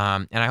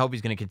 and I hope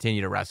he's going to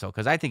continue to wrestle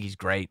because I think he's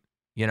great.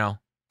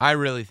 I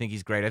really think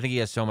he's great. I think he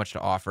has so much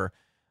to offer.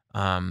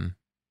 And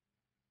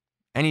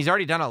he's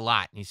already done a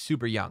lot. He's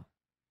super young.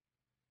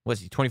 Was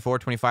he 24,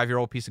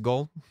 25-year-old piece of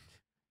gold?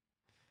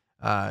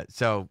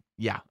 So,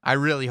 yeah, I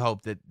really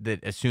hope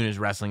that as soon as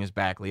wrestling is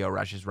back, Lio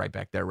Rush is right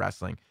back there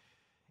wrestling.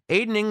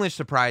 Aiden English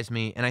surprised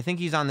me, and I think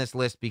he's on this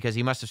list because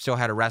he must have still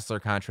had a wrestler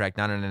contract,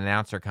 not an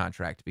announcer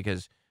contract,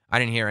 because I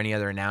didn't hear any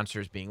other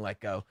announcers being let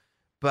go.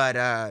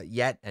 But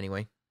yet,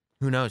 anyway,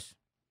 who knows?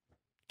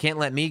 Can't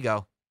let me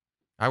go.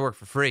 I work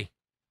for free.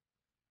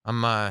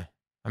 I'm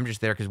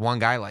just there because one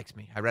guy likes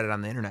me. I read it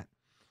on the internet.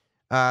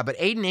 But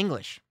Aiden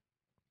English.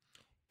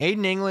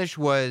 Aiden English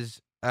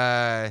was,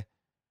 to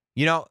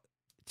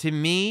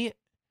me,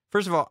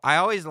 first of all, I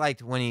always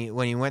liked when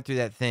he went through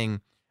that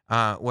thing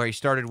where he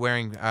started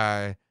wearing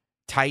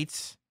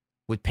tights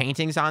with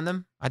paintings on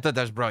them. I thought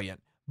that was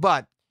brilliant.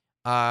 But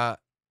Aiden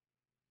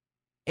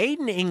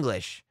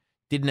English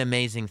did an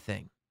amazing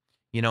thing.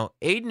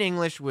 Aiden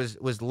English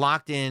was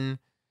locked in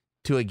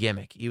to a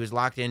gimmick. He was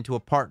locked into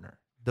a partner,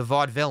 the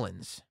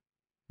Vaudevillains.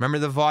 Remember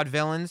the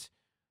Vaudevillains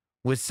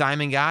with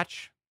Simon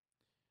Gotch?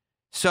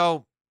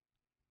 So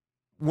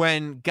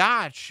when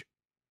Gotch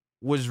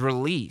was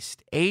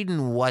released,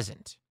 Aiden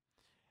wasn't.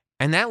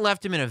 And that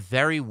left him in a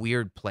very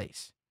weird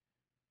place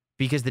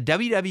because the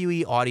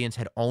WWE audience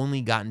had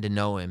only gotten to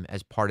know him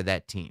as part of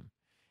that team.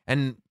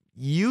 And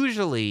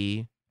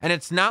usually, and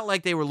it's not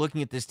like they were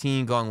looking at this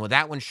team going, well,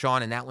 that one's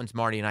Sean and that one's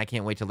Marty, and I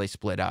can't wait till they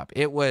split up.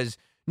 It was,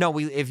 no,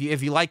 if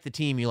you like the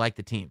team, you like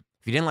the team.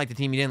 If you didn't like the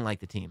team, you didn't like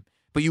the team.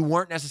 But you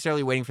weren't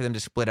necessarily waiting for them to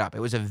split up.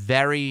 It was a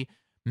very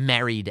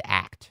married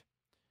act.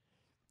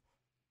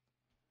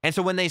 And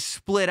so when they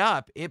split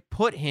up, it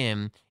put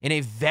him in a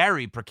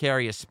very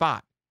precarious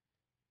spot.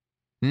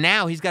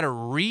 Now he's got to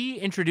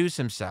reintroduce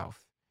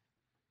himself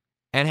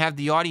and have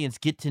the audience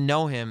get to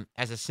know him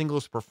as a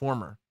singles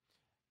performer.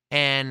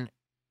 And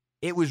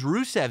it was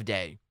Rusev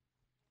Day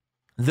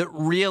that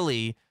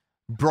really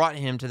brought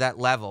him to that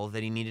level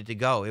that he needed to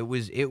go. It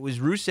was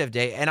Rusev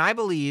Day, and I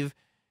believe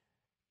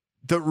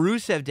that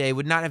Rusev Day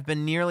would not have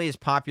been nearly as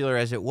popular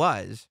as it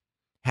was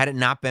had it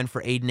not been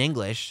for Aiden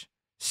English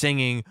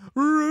singing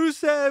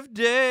Rusev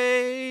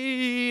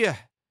Day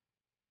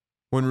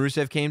when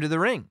Rusev came to the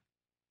ring.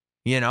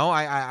 You know,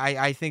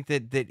 I think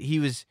that he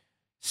was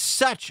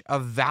such a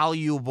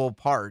valuable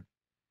part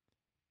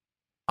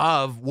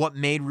of what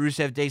made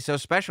Rusev Day so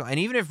special. And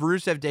even if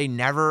Rusev Day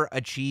never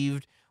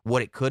achieved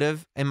what it could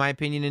have, in my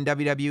opinion, in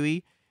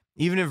WWE,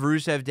 even if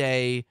Rusev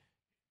Day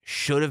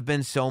should have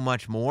been so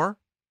much more,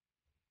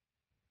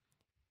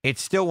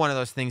 it's still one of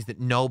those things that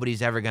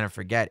nobody's ever going to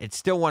forget. It's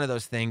still one of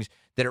those things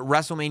that at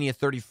WrestleMania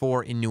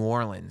 34 in New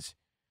Orleans,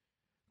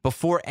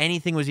 before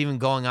anything was even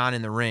going on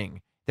in the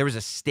ring, there was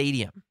a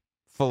stadium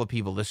full of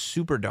people, the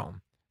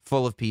Superdome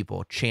full of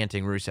people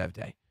chanting Rusev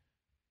Day.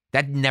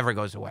 That never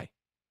goes away.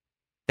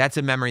 That's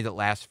a memory that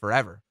lasts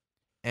forever.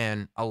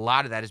 And a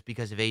lot of that is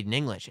because of Aiden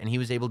English. And he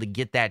was able to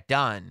get that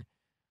done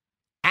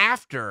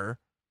after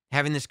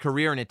having this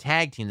career in a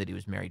tag team that he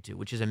was married to,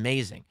 which is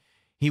amazing.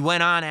 He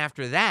went on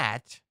after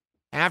that,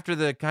 after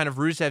the kind of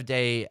Rusev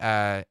Day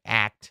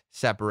act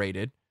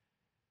separated,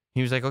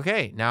 he was like,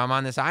 okay, now I'm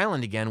on this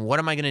island again. What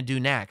am I going to do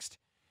next?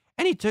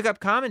 And he took up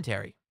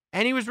commentary.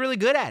 And he was really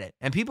good at it.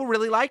 And people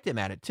really liked him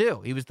at it,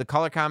 too. He was the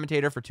color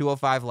commentator for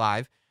 205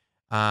 Live.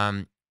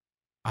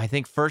 I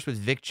think first with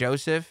Vic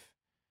Joseph.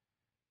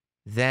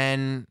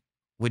 Then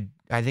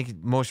I think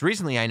most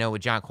recently I know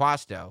with John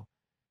Quasto.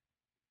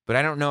 But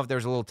I don't know if there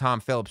was a little Tom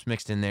Phillips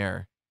mixed in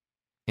there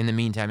in the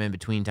meantime, in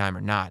between time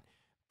or not.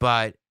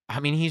 But, I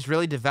mean, he's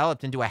really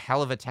developed into a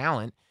hell of a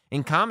talent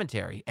in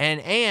commentary.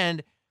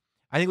 And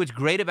I think what's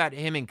great about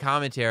him in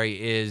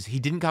commentary is he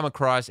didn't come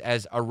across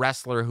as a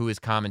wrestler who is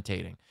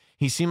commentating.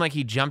 He seemed like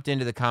he jumped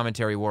into the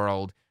commentary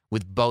world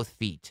with both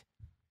feet.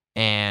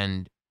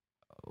 And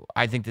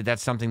I think that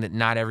that's something that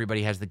not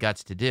everybody has the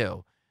guts to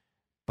do.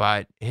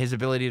 But his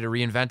ability to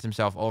reinvent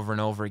himself over and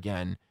over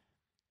again,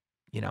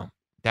 you know,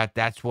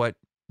 that's what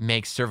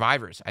makes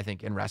survivors, I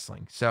think, in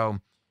wrestling. So,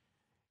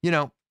 you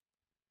know,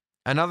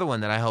 another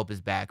one that I hope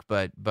is back,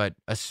 but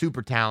a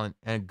super talent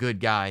and a good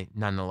guy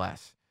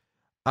nonetheless.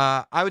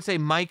 I would say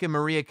Mike and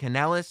Maria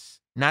Kanellis,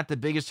 not the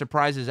biggest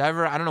surprises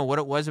ever. I don't know what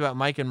it was about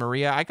Mike and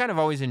Maria. I kind of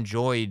always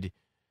enjoyed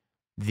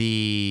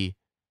the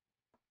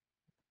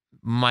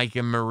Mike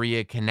and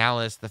Maria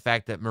Kanellis, the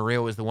fact that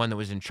Maria was the one that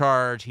was in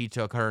charge. He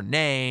took her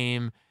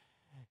name.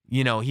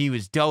 You know, he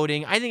was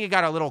doting. I think it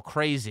got a little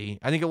crazy.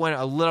 I think it went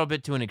a little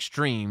bit to an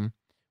extreme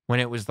when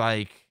it was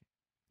like,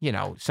 you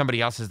know,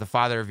 somebody else is the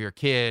father of your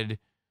kid.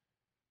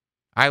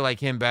 I like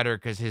him better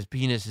because his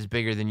penis is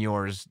bigger than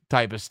yours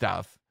type of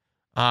stuff.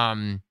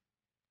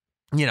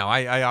 You know,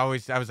 I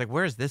was like,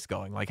 where's this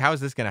going? Like, how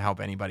is this going to help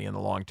anybody in the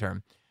long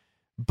term?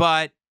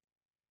 But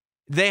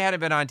they hadn't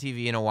been on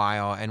TV in a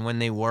while, and when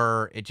they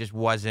were, it just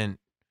wasn't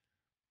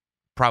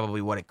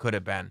probably what it could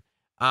have been.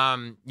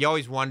 You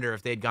always wonder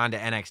if they'd gone to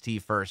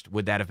NXT first,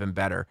 would that have been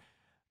better?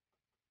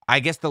 I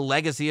guess the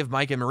legacy of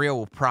Mike and Maria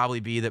will probably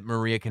be that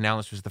Maria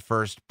Kanellis was the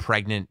first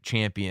pregnant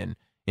champion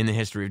in the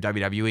history of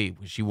WWE.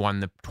 She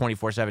won the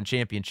 24/7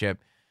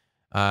 championship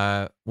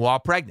while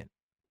pregnant.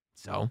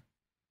 So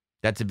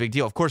that's a big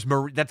deal. Of course,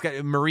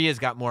 Maria's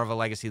got more of a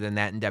legacy than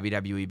that in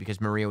WWE because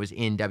Maria was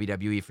in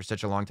WWE for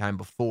such a long time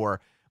before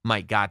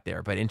Mike got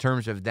there. But in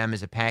terms of them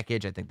as a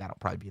package, I think that'll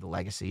probably be the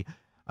legacy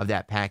of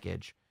that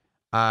package.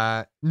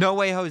 No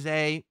Way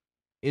Jose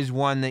is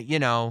one that, you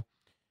know,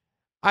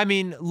 I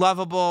mean,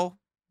 lovable,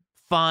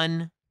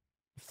 fun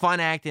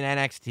act in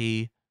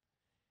NXT.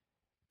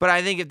 But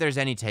I think if there's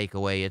any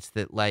takeaway, it's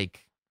that,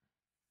 like,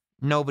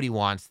 nobody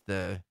wants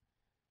the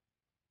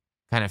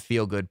kind of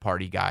feel-good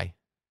party guy.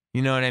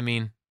 You know what I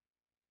mean?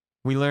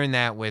 We learned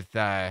that with,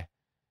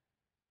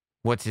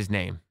 what's his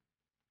name?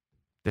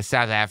 The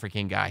South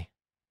African guy.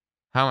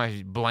 How am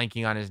I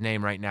blanking on his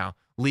name right now?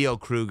 Leo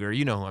Kruger.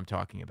 You know who I'm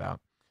talking about.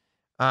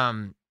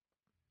 And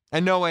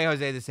No Way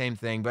Jose, the same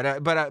thing, but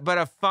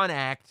a fun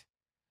act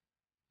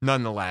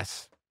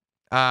nonetheless.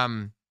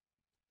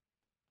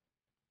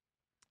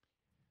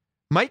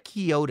 Mike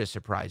Chioda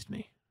surprised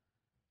me.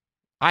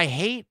 I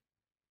hate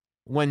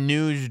when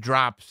news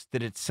drops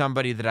that it's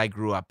somebody that I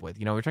grew up with.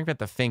 You know, we were talking about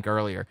the Fink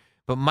earlier,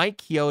 but Mike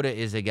Chioda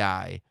is a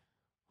guy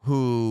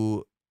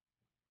who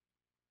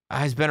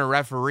has been a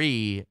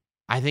referee,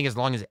 I think, as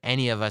long as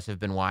any of us have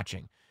been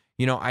watching.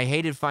 You know, I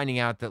hated finding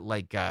out that,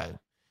 like,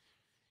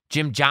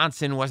 Jim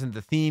Johnson wasn't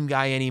the theme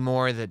guy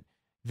anymore,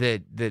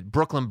 that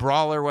Brooklyn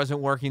Brawler wasn't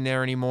working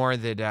there anymore,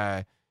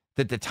 that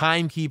the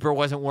Timekeeper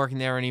wasn't working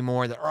there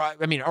anymore. Earl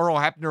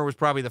Hebner was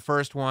probably the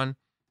first one.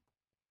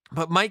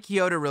 But Mike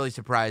Chioda really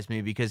surprised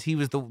me because he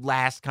was the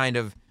last kind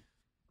of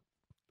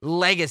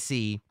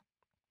legacy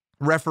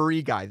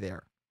referee guy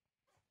there.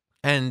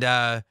 And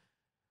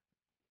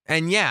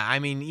yeah, I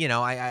mean, you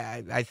know,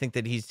 I think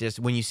that he's just,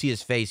 when you see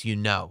his face, you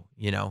know,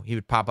 he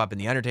would pop up in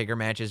the Undertaker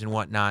matches and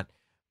whatnot.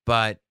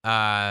 But,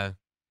 yeah,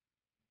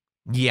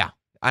 an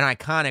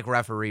iconic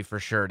referee for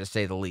sure, to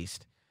say the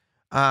least.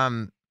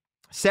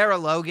 Sarah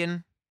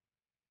Logan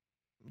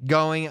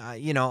going,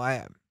 you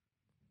know,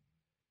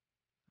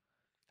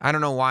 I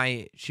don't know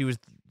why she was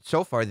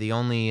so far the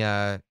only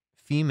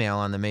female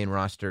on the main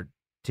roster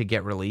to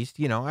get released.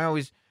 You know, I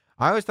always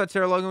thought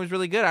Sarah Logan was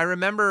really good. I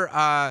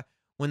remember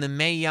when the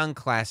Mae Young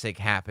Classic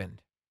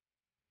happened,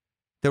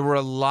 there were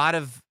a lot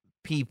of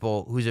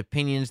people whose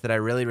opinions that I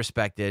really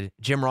respected.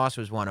 Jim Ross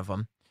was one of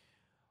them,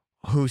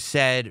 who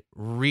said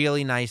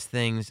really nice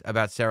things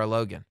about Sarah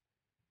Logan.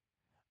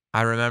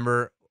 I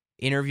remember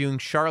interviewing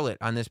Charlotte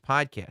on this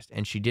podcast,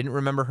 and she didn't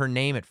remember her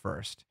name at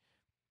first,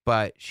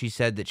 but she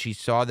said that she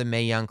saw the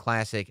Mae Young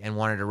Classic and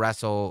wanted to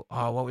wrestle.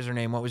 Oh, what was her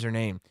name?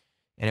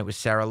 And it was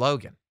Sarah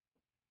Logan.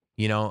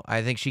 You know,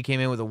 I think she came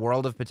in with a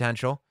world of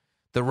potential.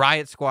 The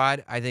Riot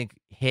Squad, I think,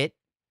 hit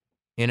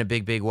in a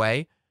big, big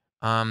way.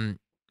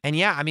 And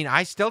yeah, I mean,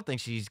 I still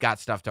think she's got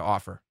stuff to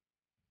offer.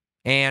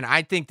 And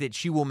I think that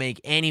she will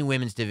make any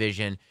women's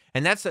division.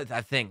 And that's a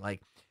thing.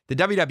 Like, the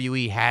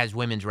WWE has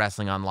women's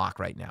wrestling on lock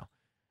right now.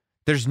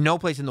 There's no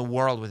place in the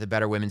world with a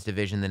better women's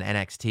division than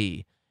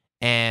NXT.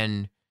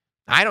 And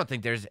I don't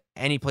think there's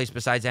any place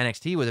besides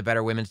NXT with a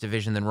better women's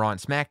division than Raw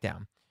and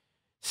SmackDown.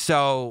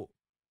 So,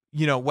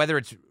 you know, whether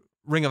it's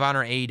Ring of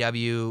Honor,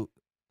 AEW,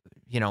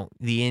 you know,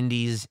 the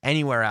Indies,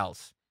 anywhere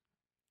else,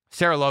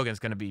 Sarah Logan's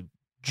going to be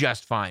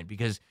just fine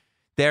because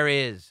there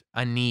is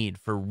a need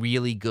for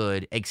really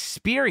good,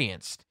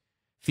 experienced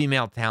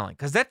female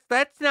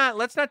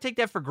let's not take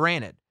that for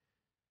granted.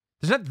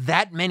 There's not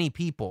that many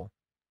people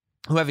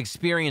who have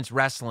experienced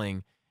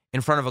wrestling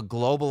in front of a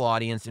global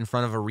audience, in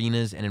front of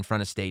arenas, and in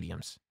front of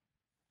stadiums.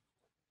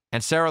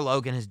 And Sarah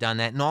Logan has done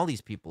that, and all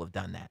these people have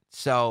done that.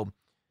 So,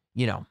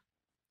 you know,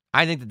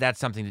 I think that that's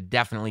something to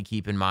definitely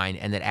keep in mind,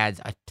 and that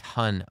adds a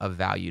ton of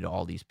value to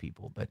all these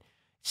people. But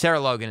Sarah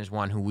Logan is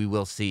one who we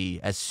will see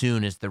as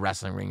soon as the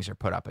wrestling rings are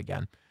put up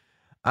again.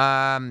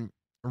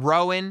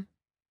 Rowan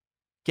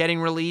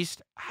getting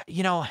released,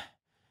 you know,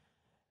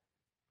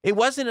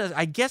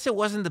 I guess it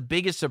wasn't the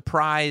biggest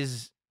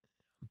surprise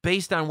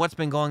based on what's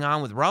been going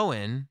on with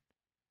Rowan,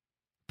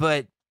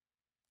 but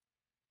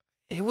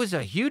it was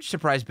a huge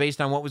surprise based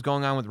on what was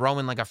going on with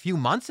Rowan like a few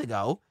months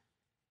ago.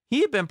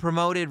 He had been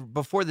promoted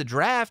before the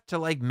draft to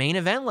like main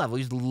event level.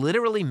 He's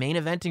literally main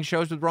eventing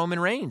shows with Roman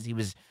Reigns. He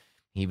was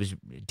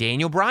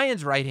Daniel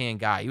Bryan's right-hand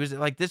guy. He was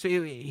like this.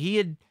 He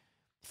had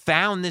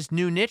found this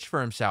new niche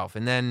for himself.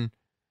 And then,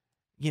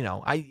 you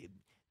know,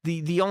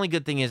 the only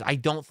good thing is I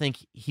don't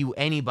think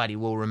anybody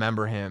will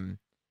remember him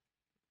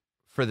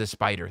for the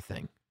spider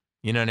thing.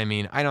 You know what I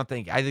mean? I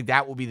think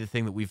that will be the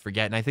thing that we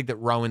forget. And I think that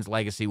Rowan's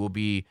legacy it'll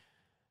be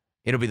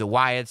the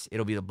Wyatts,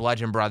 it'll be the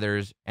Bludgeon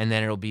Brothers, and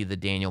then it'll be the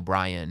Daniel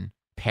Bryan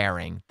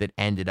pairing that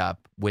ended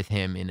up with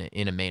him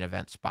in a main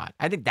event spot.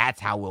 I think that's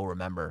how we'll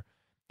remember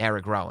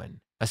Eric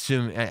Rowan,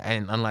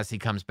 unless he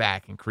comes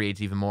back and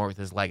creates even more with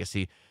his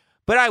legacy.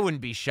 But I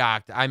wouldn't be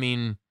shocked. I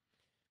mean,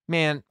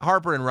 man,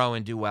 Harper and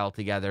Rowan do well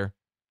together.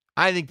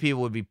 I think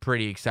people would be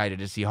pretty excited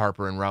to see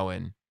Harper and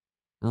Rowan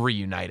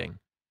reuniting.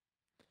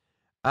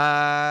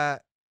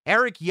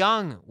 Eric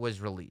Young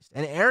was released.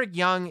 And Eric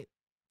Young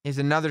is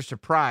another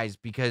surprise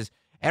because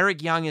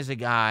Eric Young is a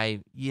guy,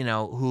 you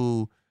know,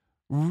 who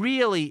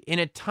really, in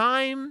a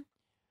time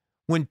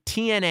when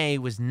TNA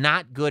was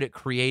not good at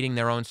creating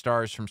their own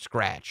stars from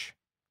scratch,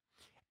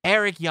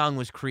 Eric Young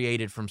was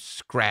created from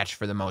scratch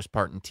for the most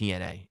part in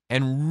TNA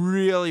and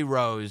really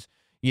rose.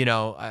 You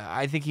know,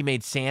 I think he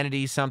made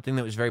Sanity something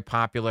that was very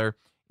popular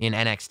in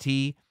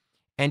NXT,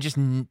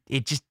 and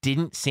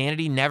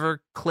Sanity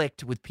never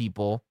clicked with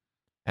people,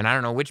 and I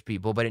don't know which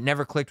people, but it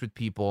never clicked with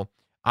people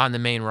on the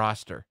main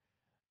roster.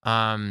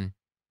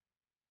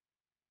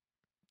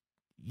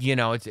 You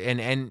know, it's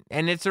and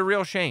it's a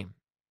real shame.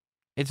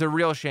 It's a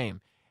real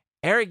shame.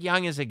 Eric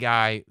Young is a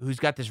guy who's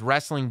got this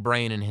wrestling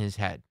brain in his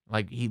head.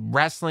 Like,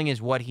 wrestling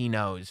is what he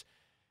knows.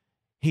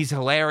 He's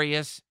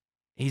hilarious.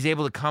 He's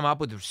able to come up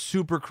with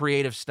super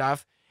creative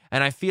stuff.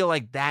 And I feel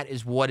like that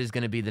is what is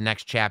going to be the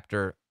next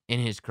chapter in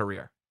his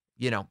career.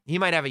 You know, he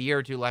might have a year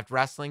or two left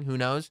wrestling. Who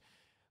knows?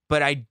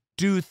 But I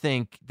do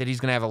think that he's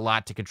going to have a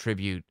lot to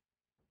contribute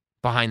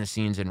behind the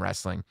scenes in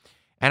wrestling.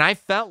 And I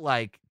felt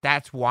like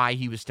that's why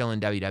he was still in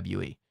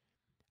WWE.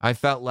 I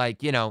felt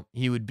like, you know,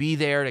 he would be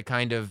there to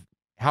kind of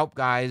help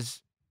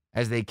guys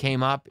as they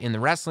came up in the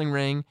wrestling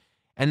ring.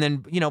 And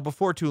then, you know,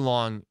 before too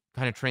long,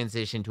 kind of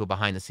transition to a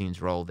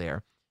behind-the-scenes role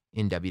there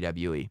in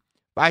WWE.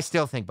 But I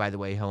still think, by the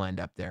way, he'll end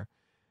up there.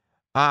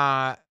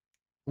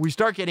 We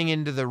start getting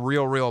into the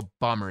real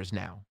bummers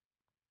now.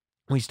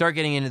 We start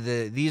getting into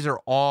these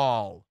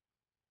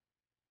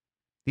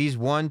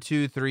 1,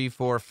 2, 3,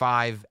 4,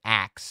 5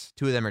 acts.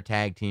 2 of them are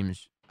tag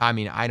teams. I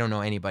mean, I don't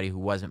know anybody who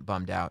wasn't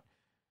bummed out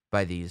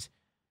by these.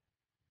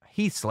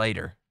 Heath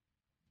Slater.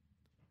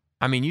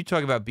 I mean, you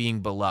talk about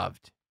being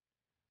beloved.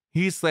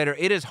 Heath Slater,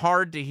 it is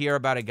hard to hear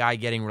about a guy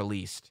getting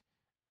released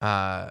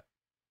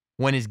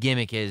when his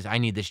gimmick is, I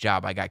need this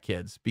job, I got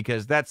kids.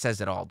 Because that says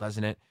it all,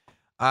 doesn't it?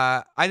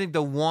 I think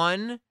the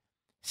one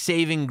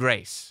saving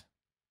grace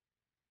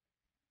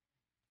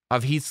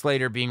of Heath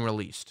Slater being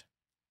released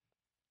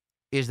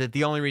is that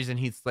the only reason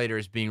Heath Slater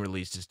is being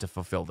released is to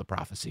fulfill the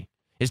prophecy.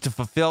 Is to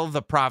fulfill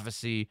the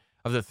prophecy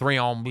of the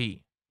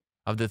 3-on-1,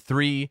 of the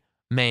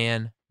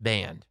 3-man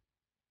banned.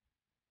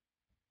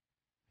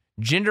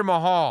 Jinder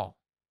Mahal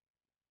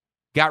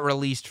got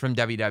released from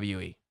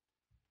WWE.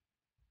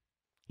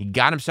 He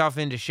got himself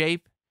into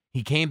shape.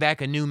 He came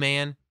back a new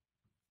man.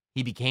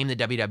 He became the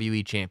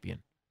WWE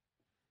champion.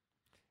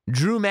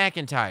 Drew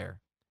McIntyre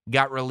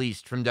got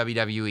released from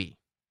WWE.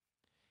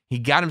 He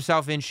got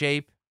himself in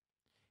shape.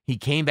 He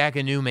came back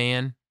a new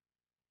man.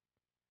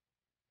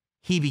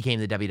 He became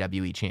the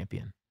WWE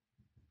champion.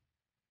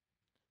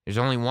 There's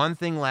only one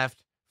thing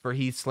left for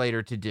Heath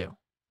Slater to do.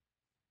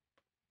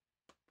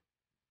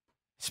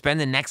 Spend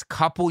the next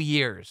couple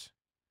years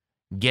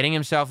getting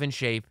himself in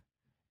shape,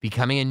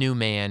 becoming a new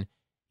man,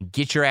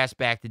 get your ass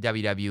back to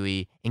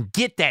WWE, and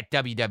get that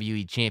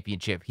WWE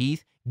championship,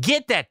 Heath.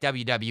 Get that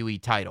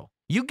WWE title.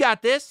 You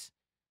got this.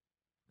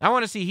 I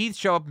want to see Heath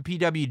show up in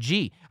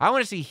PWG. I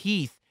want to see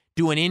Heath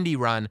do an indie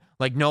run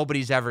like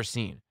nobody's ever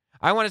seen.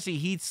 I want to see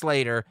Heath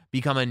Slater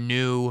become a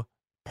new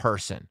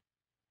person.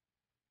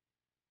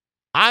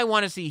 I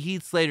want to see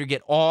Heath Slater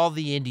get all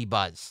the indie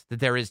buzz that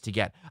there is to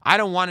get. I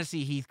don't want to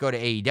see Heath go to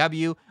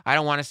AEW. I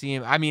don't want to see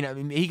him. I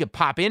mean, he could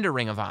pop into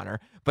Ring of Honor,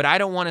 but I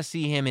don't want to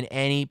see him in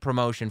any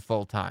promotion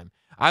full time.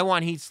 I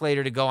want Heath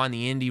Slater to go on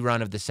the indie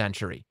run of the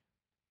century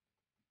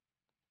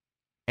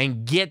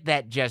and get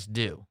that just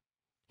due.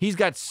 He's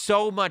got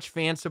so much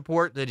fan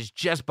support that is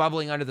just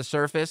bubbling under the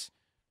surface.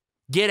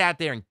 Get out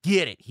there and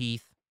get it,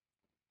 Heath.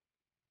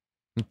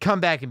 And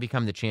come back and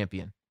become the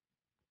champion.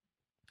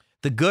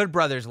 The Good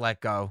Brothers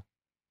let go.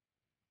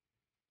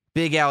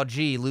 Big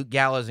LG, Luke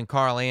Gallows, and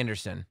Carl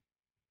Anderson.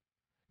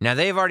 Now,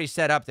 they've already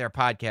set up their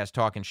podcast,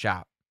 Talking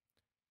Shop.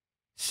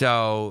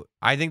 So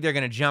I think they're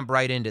going to jump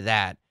right into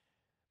that.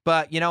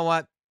 But you know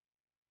what?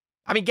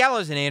 I mean,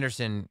 Gallows and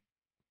Anderson,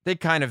 they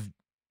kind of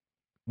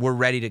were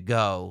ready to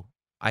go,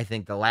 I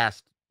think, the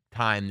last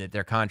time that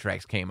their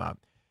contracts came up.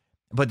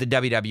 But the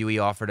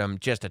WWE offered them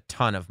just a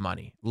ton of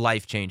money,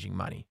 life-changing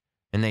money.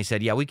 And they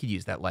said, yeah, we could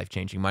use that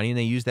life-changing money. And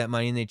they used that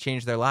money and they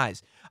changed their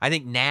lives. I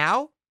think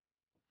now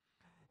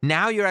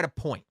you're at a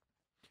point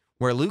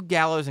where Luke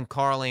Gallows and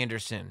Carl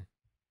Anderson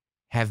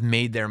have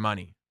made their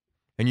money.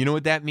 And you know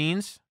what that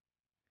means?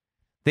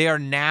 They are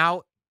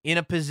now in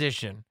a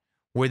position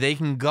where they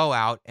can go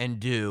out and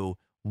do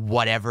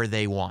whatever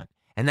they want.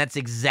 And that's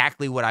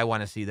exactly what I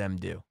want to see them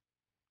do.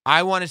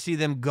 I want to see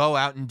them go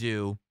out and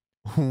do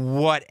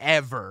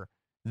whatever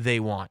they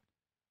want.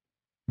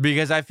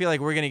 Because I feel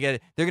like they're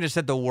going to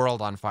set the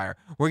world on fire.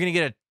 We're going to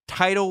get a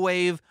tidal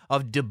wave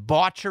of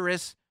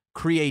debaucherous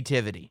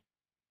creativity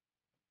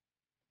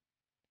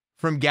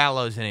from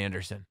Gallows and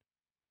Anderson.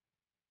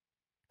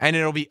 And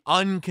it'll be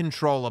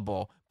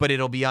uncontrollable, but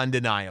it'll be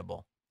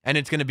undeniable. And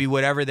it's going to be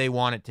whatever they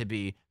want it to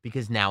be,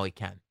 because now it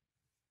can.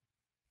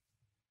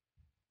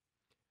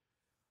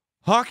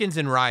 Hawkins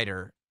and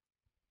Ryder,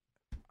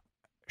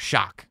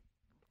 shock.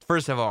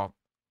 First of all,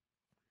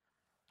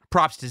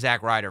 props to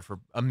Zack Ryder for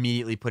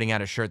immediately putting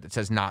out a shirt that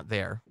says "not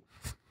there,"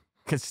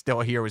 because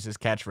 "still here" was his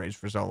catchphrase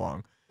for so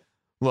long.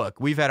 Look,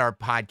 we've had our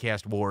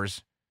podcast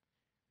wars.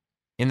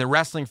 In the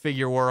wrestling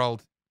figure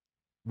world,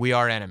 we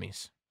are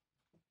enemies.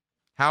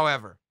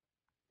 However,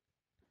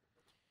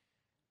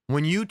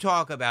 when you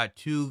talk about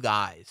two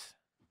guys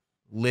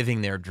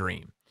living their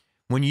dream,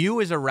 when you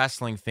as a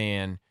wrestling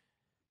fan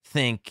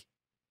think,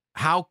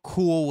 how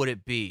cool would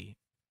it be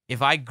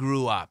if I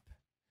grew up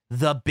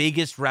the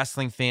biggest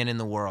wrestling fan in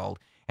the world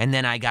and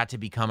then I got to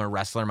become a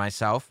wrestler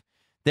myself?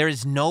 There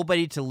is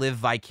nobody to live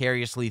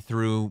vicariously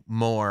through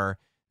more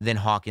than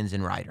Hawkins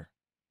and Ryder.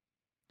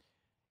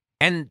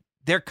 And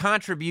their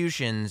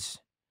contributions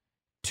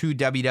to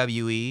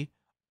WWE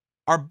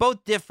are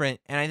both different,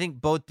 and I think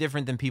both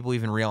different than people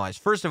even realize.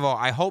 First of all,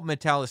 I hope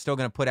Mattel is still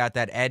going to put out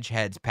that Edge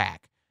Heads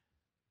pack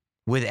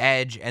with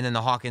Edge and then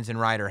the Hawkins and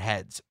Ryder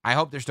heads. I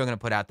hope they're still going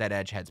to put out that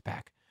Edge Heads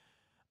pack.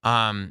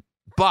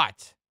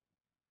 But,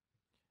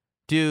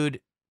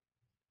 dude,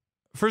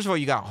 first of all,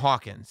 you got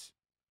Hawkins,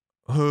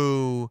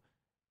 who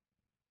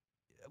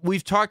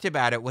we've talked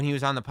about it when he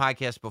was on the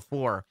podcast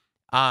before,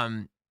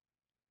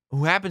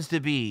 who happens to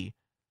be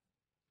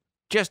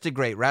just a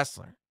great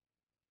wrestler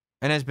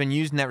and has been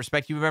used in that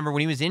respect. You remember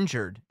when he was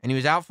injured and he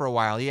was out for a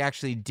while, he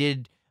actually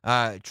did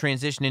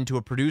transition into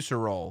a producer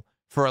role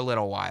for a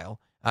little while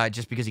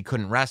just because he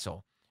couldn't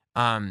wrestle.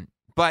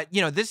 But,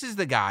 you know, this is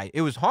the guy.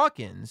 It was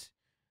Hawkins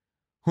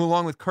who,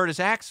 along with Curtis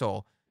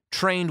Axel,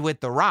 trained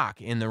with The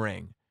Rock in the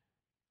ring,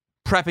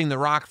 prepping The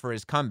Rock for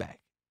his comeback.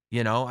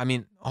 You know, I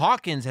mean,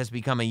 Hawkins has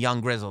become a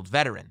young, grizzled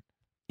veteran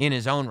in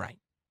his own right.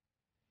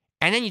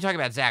 And then you talk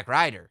about Zack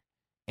Ryder.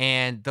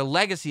 And the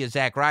legacy of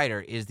Zack Ryder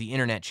is the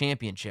Internet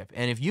Championship.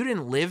 And if you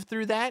didn't live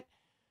through that,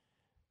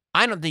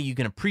 I don't think you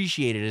can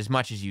appreciate it as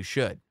much as you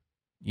should.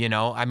 You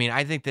know, I mean,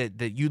 I think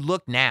that you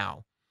look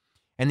now,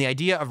 and the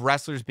idea of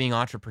wrestlers being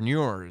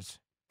entrepreneurs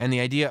and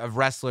the idea of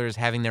wrestlers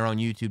having their own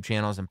YouTube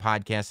channels and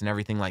podcasts and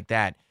everything like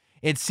that,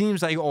 it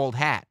seems like old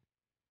hat.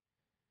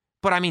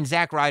 But I mean,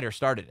 Zack Ryder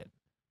started it.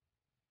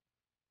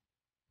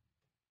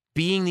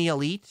 Being the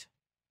elite,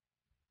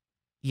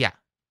 yeah.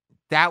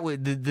 That was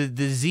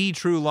the Z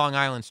True Long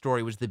Island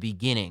story was the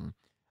beginning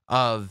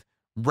of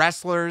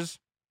wrestlers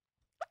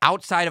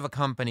outside of a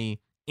company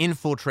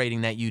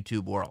infiltrating that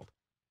YouTube world.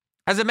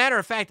 As a matter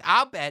of fact,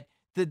 I'll bet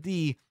that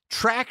the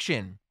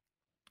traction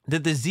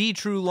that the Z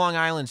True Long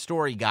Island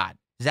story got,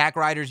 Zack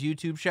Ryder's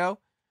YouTube show,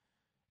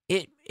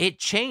 it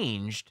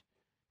changed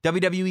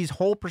WWE's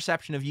whole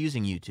perception of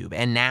using YouTube.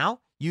 And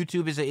now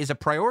YouTube is a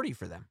priority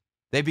for them.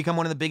 They've become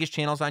one of the biggest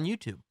channels on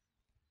YouTube.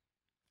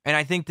 And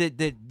I think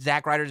that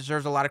Zack Ryder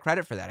deserves a lot of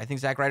credit for that. I think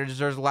Zack Ryder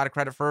deserves a lot of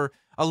credit for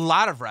a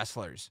lot of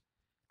wrestlers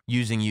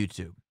using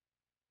YouTube.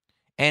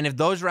 And if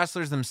those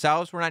wrestlers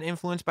themselves were not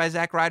influenced by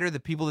Zack Ryder, the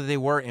people that they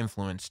were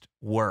influenced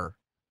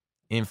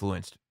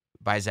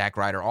by Zack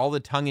Ryder. All the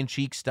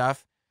tongue-in-cheek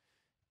stuff.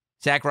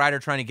 Zack Ryder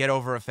trying to get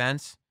over a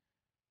fence.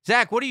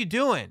 Zack, what are you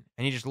doing?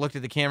 And he just looked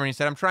at the camera and he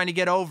said, I'm trying to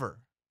get over.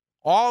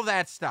 All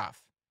that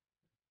stuff.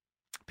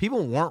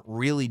 People weren't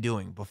really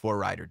doing before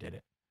Ryder did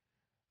it.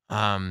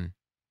 And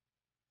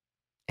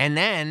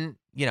then,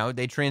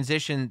 they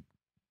transitioned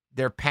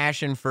their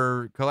passion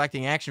for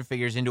collecting action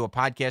figures into a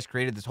podcast,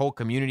 created this whole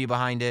community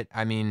behind it.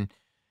 I mean,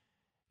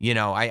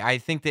 I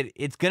think that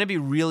it's going to be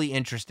really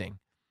interesting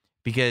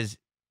because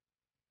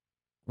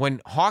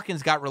when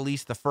Hawkins got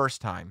released the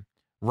first time,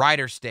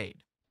 Ryder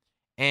stayed.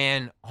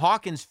 And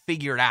Hawkins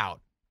figured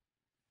out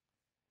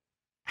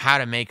how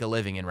to make a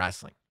living in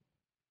wrestling.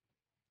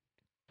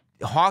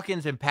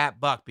 Hawkins and Pat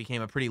Buck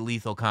became a pretty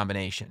lethal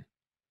combination.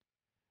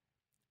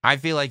 I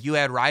feel like you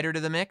add Ryder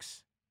to the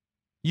mix.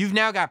 You've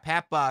now got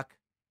Pat Buck,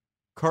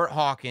 Kurt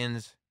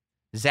Hawkins,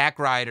 Zack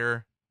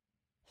Ryder,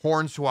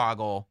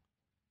 Hornswoggle.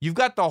 You've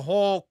got the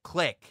whole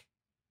clique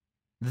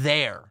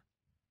there,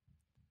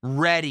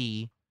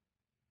 ready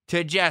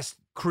to just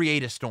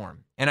create a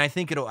storm. And I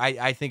think it'll happen.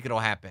 I think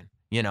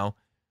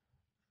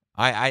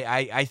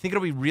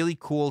it'll be really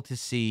cool to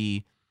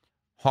see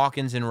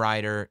Hawkins and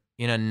Ryder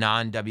in a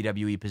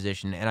non-WWE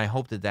position, and I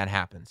hope that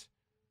happens.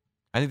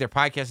 I think their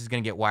podcast is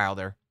going to get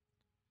wilder.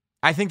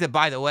 I think that,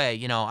 by the way,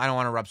 I don't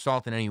want to rub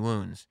salt in any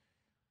wounds,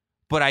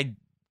 but I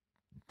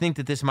think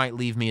that this might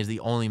leave me as the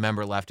only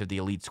member left of the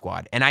Elite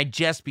Squad. And I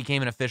just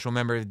became an official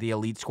member of the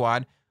Elite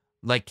Squad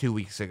like 2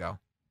 weeks ago.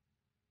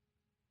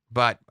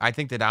 But I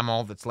think that I'm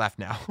all that's left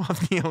now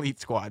of the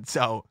Elite Squad.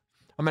 So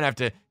I'm going to have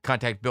to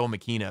contact Bill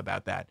McKenna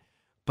about that.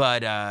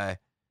 But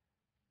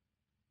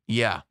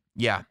yeah.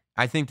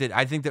 I think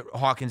that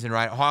Hawkins and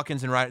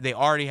Ryder, they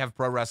already have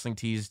Pro Wrestling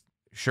Tees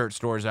shirt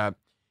stores up.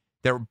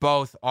 They're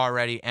both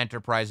already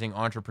enterprising,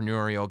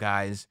 entrepreneurial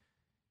guys.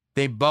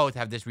 They both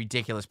have this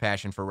ridiculous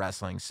passion for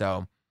wrestling.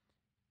 So,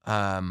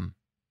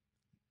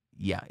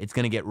 yeah, it's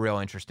going to get real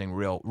interesting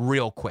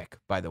real quick,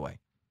 by the way.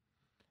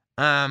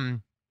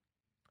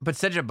 But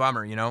such a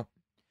bummer,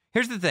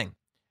 Here's the thing.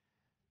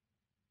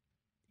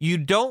 You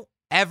don't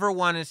ever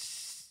want to...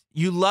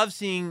 You love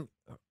seeing...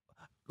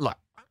 Look,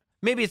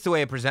 maybe it's the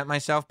way I present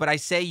myself, but I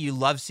say you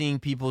love seeing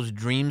people's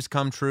dreams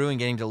come true and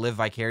getting to live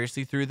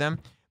vicariously through them.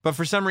 But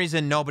for some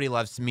reason, nobody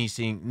loves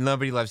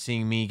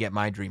seeing me get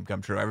my dream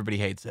come true. Everybody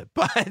hates it.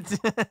 But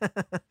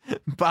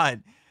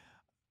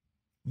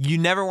you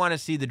never want to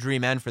see the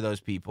dream end for those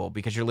people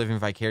because you're living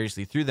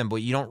vicariously through them. But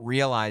what you don't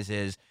realize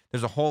is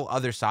there's a whole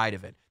other side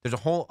of it. There's a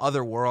whole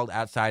other world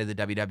outside of the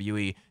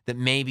WWE that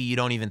maybe you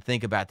don't even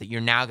think about that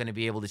you're now going to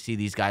be able to see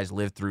these guys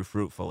live through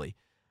fruitfully.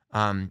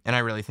 And I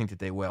really think that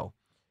they will.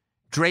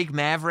 Drake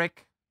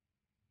Maverick,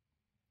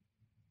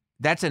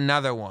 that's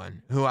another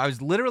one who I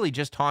was literally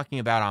just talking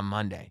about on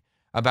Monday,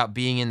 about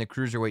being in the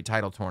Cruiserweight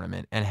title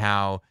tournament and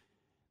how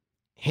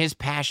his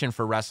passion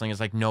for wrestling is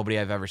like nobody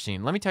I've ever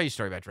seen. Let me tell you a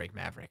story about Drake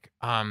Maverick.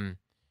 I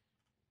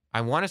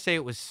want to say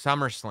it was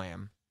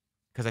SummerSlam,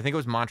 because I think it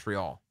was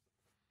Montreal.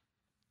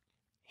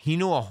 He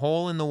knew a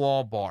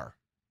hole-in-the-wall bar.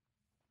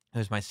 It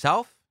was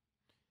myself.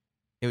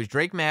 It was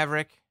Drake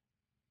Maverick.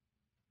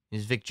 It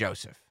was Vic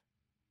Joseph.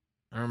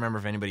 I don't remember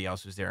if anybody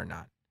else was there or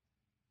not.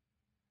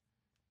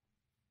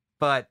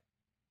 But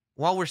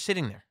while we're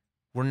sitting there,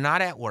 we're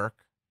not at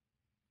work.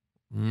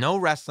 No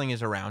wrestling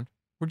is around.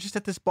 We're just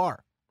at this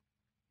bar.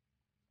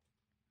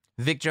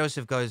 Vic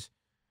Joseph goes,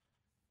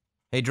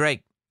 "Hey,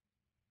 Drake,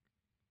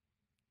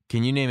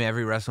 can you name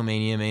every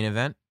WrestleMania main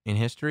event in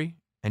history?"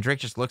 And Drake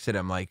just looks at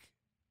him like,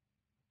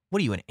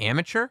 "What are you, an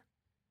amateur?"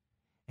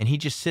 And he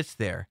just sits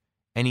there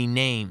and he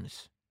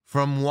names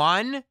from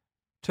 1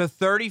 to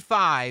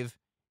 35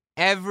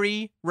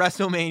 every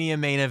WrestleMania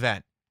main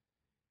event.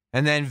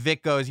 And then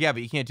Vic goes, "Yeah,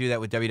 but you can't do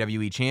that with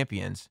WWE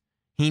champions."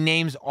 He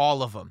names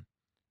all of them.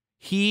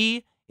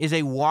 He is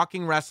a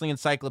walking wrestling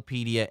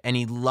encyclopedia, and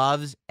he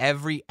loves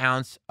every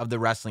ounce of the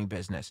wrestling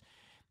business.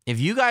 If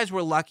you guys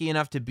were lucky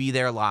enough to be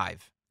there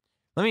live,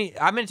 I'm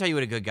going to tell you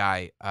what a good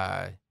guy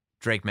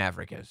Drake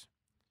Maverick is.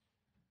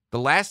 The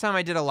last time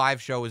I did a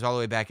live show was all the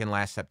way back in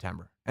last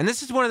September. And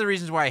this is one of the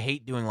reasons why I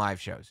hate doing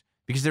live shows,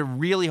 because they're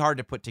really hard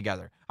to put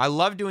together. I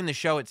love doing the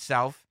show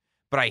itself,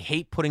 but I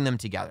hate putting them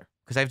together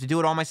because I have to do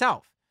it all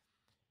myself.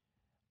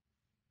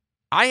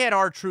 I had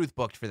R-Truth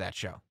booked for that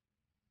show.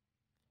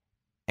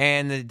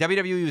 And the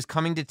WWE was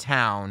coming to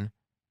town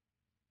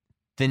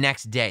the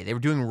next day. They were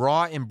doing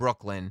Raw in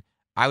Brooklyn.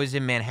 I was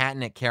in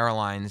Manhattan at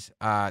Caroline's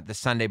the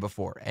Sunday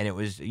before. And it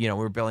was, we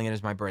were billing it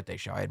as my birthday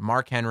show. I had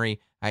Mark Henry.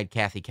 I had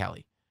Kathy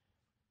Kelly.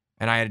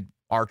 And I had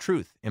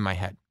R-Truth in my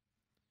head.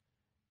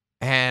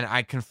 And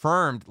I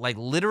confirmed, like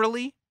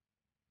literally,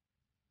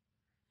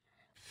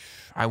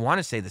 I want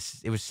to say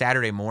this, it was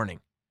Saturday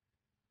morning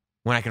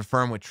when I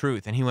confirmed with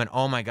Truth. And he went,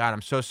 oh my God,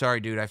 I'm so sorry,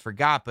 dude. I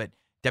forgot, but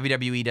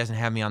WWE doesn't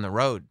have me on the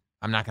road.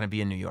 I'm not going to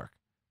be in New York.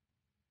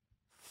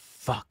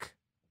 Fuck.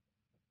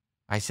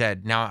 I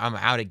said, now I'm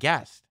out a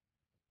guest.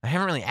 I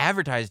haven't really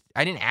advertised.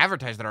 I didn't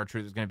advertise that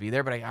R-Truth was going to be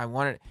there, but I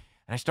wanted,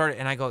 and I started,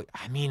 and I go,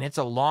 I mean, it's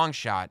a long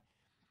shot.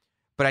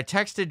 But I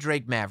texted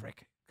Drake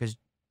Maverick because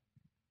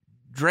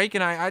Drake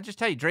and I just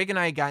tell you, Drake and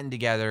I had gotten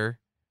together.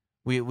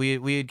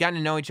 We had gotten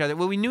to know each other.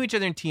 Well, we knew each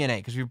other in TNA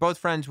because we were both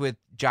friends with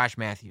Josh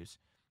Matthews.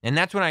 And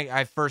that's when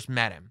I first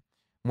met him.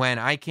 When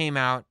I came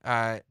out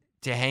to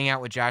hang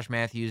out with Josh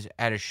Matthews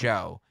at a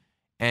show.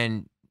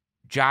 And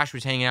Josh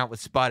was hanging out with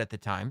Spud at the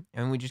time.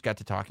 And we just got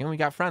to talking and we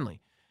got friendly.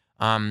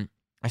 I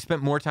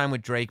spent more time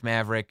with Drake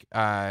Maverick.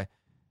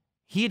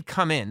 He had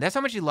come in. That's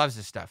how much he loves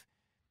this stuff.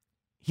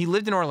 He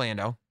lived in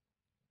Orlando.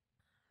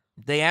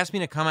 They asked me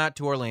to come out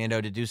to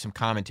Orlando to do some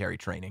commentary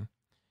training.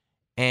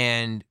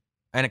 And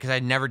because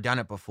I'd never done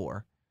it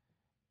before.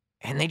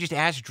 And they just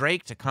asked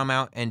Drake to come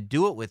out and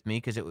do it with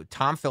me because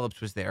Tom Phillips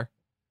was there.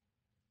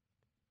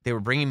 They were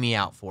bringing me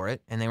out for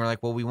it. And they were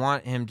like, well, we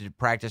want him to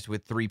practice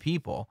with 3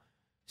 people.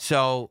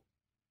 So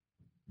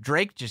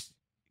Drake just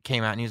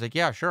came out and he was like,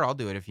 yeah, sure, I'll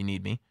do it if you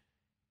need me.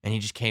 And he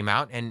just came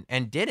out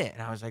and did it.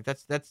 And I was like,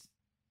 that's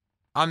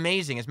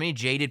amazing. As many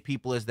jaded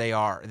people as there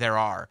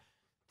are,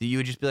 that you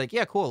would just be like,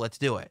 yeah, cool, let's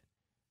do it.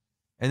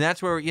 And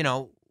that's where,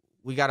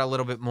 we got a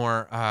little bit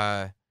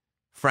more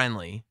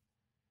friendly.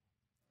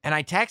 And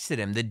I texted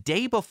him the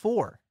day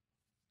before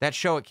that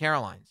show at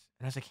Caroline's.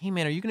 And I was like, hey,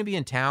 man, are you going to be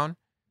in town? And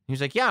he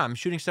was like, yeah, I'm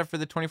shooting stuff for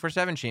the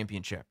 24/7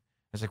 championship.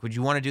 I was like, would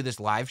you want to do this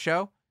live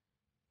show?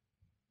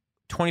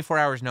 24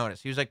 hours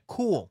notice. He was like,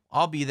 cool,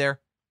 I'll be there.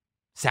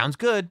 Sounds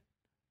good.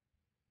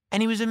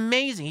 And he was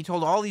amazing. He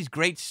told all these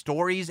great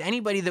stories.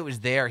 Anybody that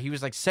was there, he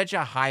was like such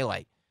a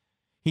highlight.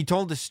 He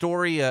told the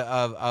story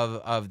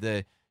of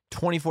the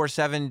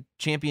 24/7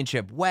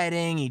 championship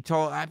wedding. He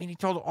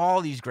told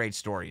all these great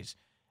stories.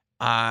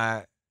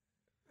 And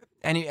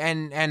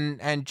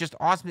just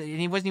awesome. And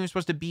he wasn't even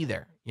supposed to be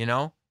there,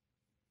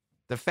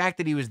 The fact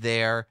that he was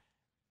there,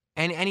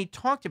 and he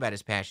talked about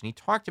his passion. He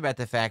talked about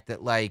the fact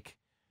that, like,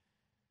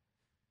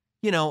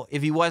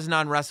 if he wasn't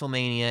on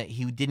WrestleMania,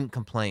 he didn't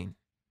complain.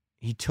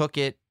 He took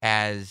it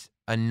as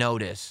a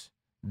notice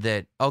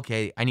that,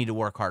 okay, I need to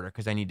work harder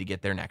because I need to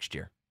get there next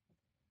year.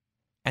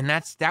 And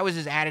that was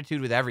his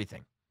attitude with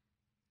everything.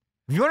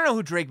 If you want to know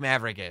who Drake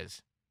Maverick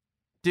is,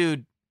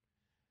 dude,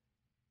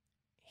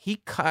 he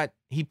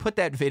put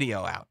that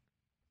video out.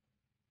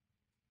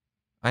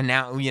 And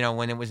now,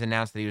 when it was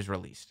announced that he was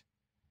released.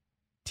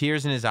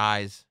 Tears in his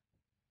eyes,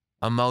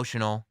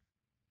 emotional,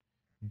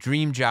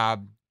 dream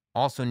job,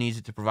 also needs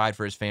it to provide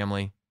for his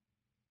family.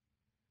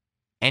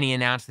 And he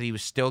announced that he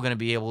was still going to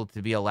be able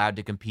to be allowed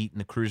to compete in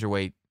the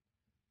Cruiserweight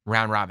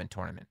round robin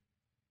tournament.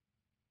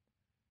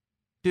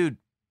 Dude,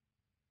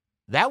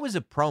 that was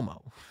a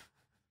promo.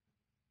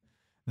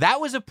 That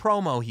was a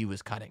promo he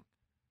was cutting.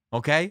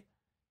 Okay?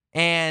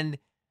 And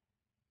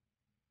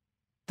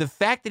the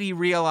fact that he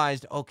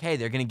realized, okay,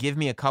 they're going to give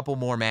me a couple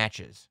more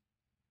matches.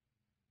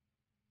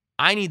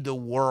 I need the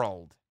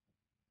world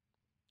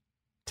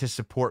to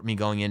support me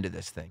going into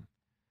this thing.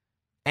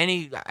 And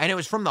it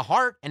was from the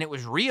heart, and it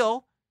was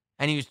real,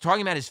 and he was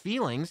talking about his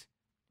feelings,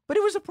 but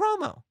it was a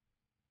promo.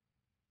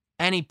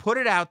 And he put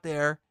it out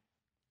there,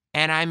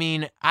 and I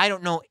mean, I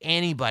don't know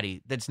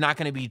anybody that's not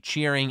going to be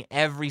cheering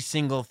every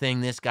single thing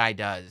this guy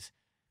does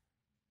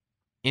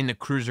in the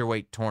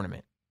Cruiserweight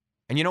tournament.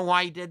 And you know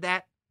why he did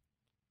that?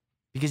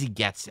 Because he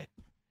gets it.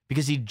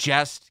 Because he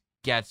just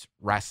gets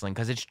wrestling.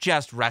 Because it's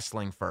just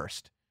wrestling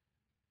first.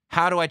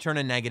 How do I turn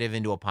a negative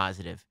into a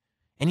positive?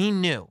 And he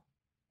knew.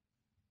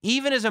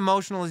 Even as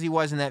emotional as he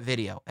was in that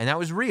video, and that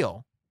was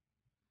real,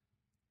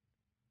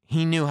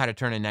 he knew how to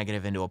turn a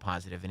negative into a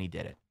positive, and he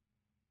did it.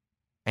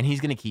 And he's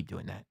going to keep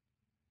doing that.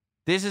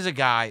 This is a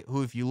guy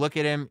who, if you look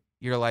at him,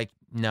 you're like,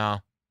 no,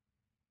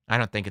 I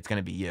don't think it's going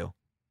to be you.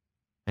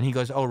 And he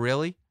goes, oh,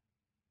 really?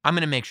 I'm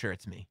going to make sure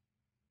it's me.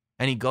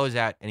 And he goes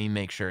out and he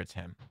makes sure it's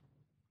him.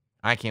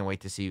 I can't wait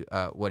to see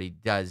what he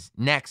does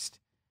next.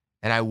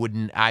 And I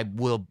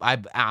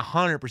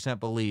 100%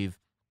 believe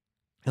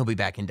he'll be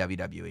back in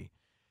WWE.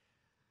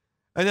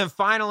 And then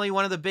finally,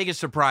 one of the biggest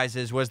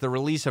surprises was the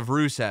release of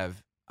Rusev.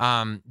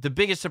 The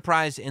biggest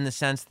surprise in the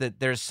sense that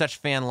there's such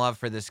fan love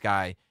for this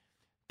guy,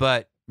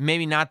 but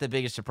maybe not the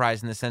biggest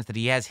surprise in the sense that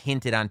he has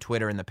hinted on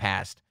Twitter in the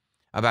past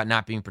about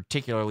not being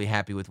particularly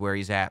happy with where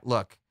he's at.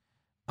 Look,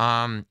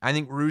 I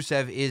think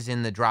Rusev is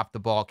in the drop the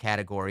ball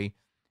category.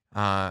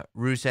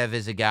 Rusev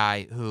is a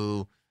guy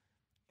who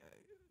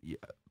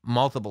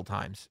multiple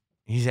times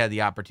he's had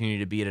the opportunity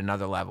to be at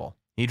another level.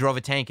 He drove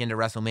a tank into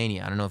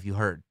WrestleMania. I don't know if you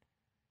heard.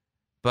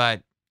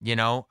 But,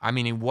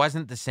 he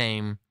wasn't the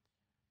same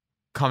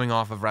coming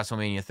off of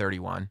WrestleMania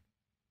 31.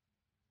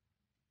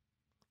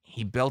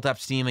 He built up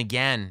steam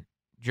again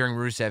during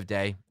Rusev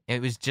Day.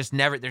 It was just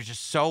never, there's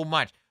just so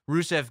much.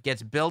 Rusev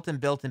gets built and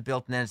built and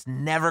built, and then it's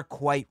never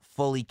quite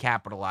fully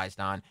capitalized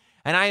on.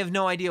 And I have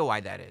no idea why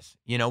that is.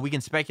 You know, we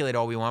can speculate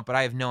all we want, but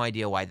I have no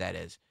idea why that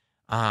is.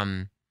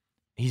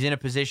 He's in a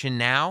position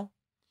now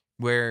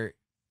where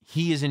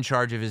he is in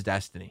charge of his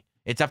destiny.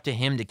 It's up to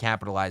him to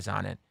capitalize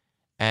on it.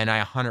 And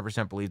I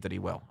 100% believe that he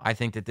will. I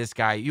think that this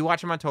guy, you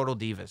watch him on Total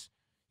Divas.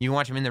 You can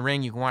watch him in the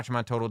ring. You can watch him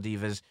on Total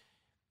Divas.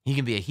 He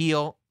can be a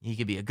heel. He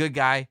can be a good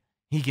guy.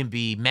 He can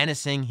be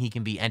menacing. He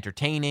can be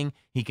entertaining.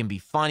 He can be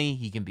funny.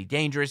 He can be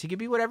dangerous. He can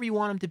be whatever you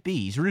want him to be.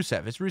 He's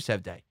Rusev. It's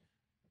Rusev Day,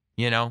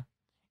 you know?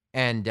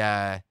 And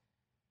I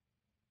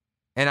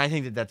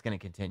think that that's going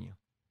to continue.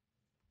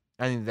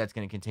 I think that's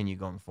going to continue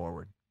going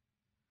forward.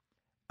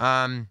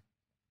 All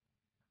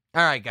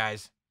right,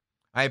 guys.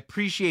 I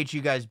appreciate you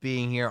guys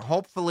being here.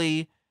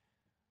 Hopefully,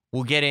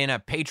 we'll get in a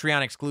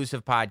Patreon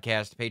exclusive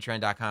podcast,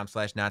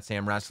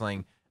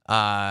 patreon.com/NotSamWrestling,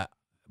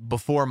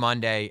 before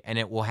Monday, and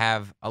it will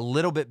have a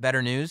little bit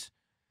better news.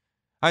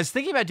 I was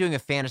thinking about doing a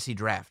fantasy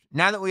draft.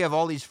 Now that we have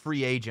all these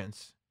free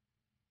agents,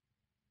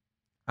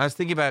 I was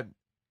thinking about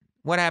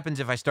what happens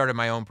if I started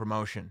my own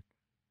promotion.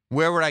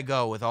 Where would I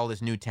go with all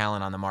this new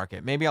talent on the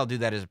market? Maybe I'll do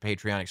that as a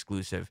Patreon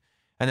exclusive.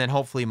 And then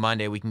hopefully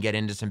Monday we can get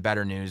into some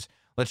better news.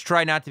 Let's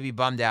try not to be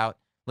bummed out.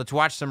 Let's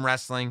watch some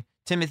wrestling.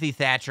 Timothy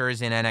Thatcher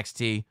is in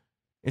NXT.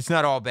 It's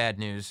not all bad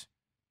news.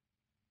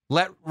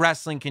 Let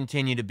wrestling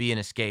continue to be an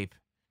escape.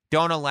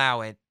 Don't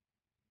allow it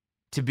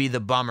to be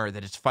the bummer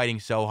that it's fighting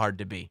so hard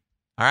to be.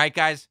 All right,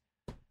 guys?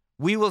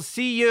 We will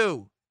see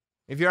you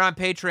if you're on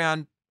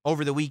Patreon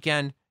over the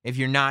weekend. If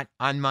you're not,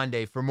 on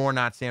Monday for more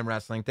Not Sam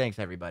Wrestling. Thanks,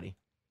 everybody.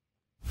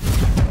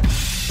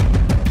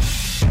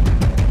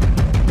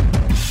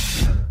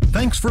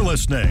 Thanks for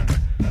listening.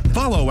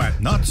 Follow at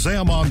Not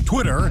Sam on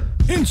Twitter,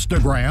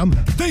 Instagram,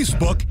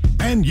 Facebook,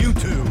 and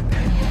YouTube.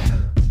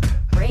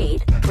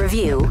 Rate,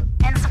 review,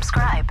 and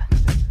subscribe.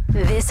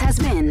 This has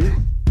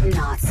been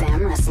Not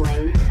Sam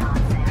Wrestling. Not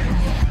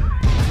Sam.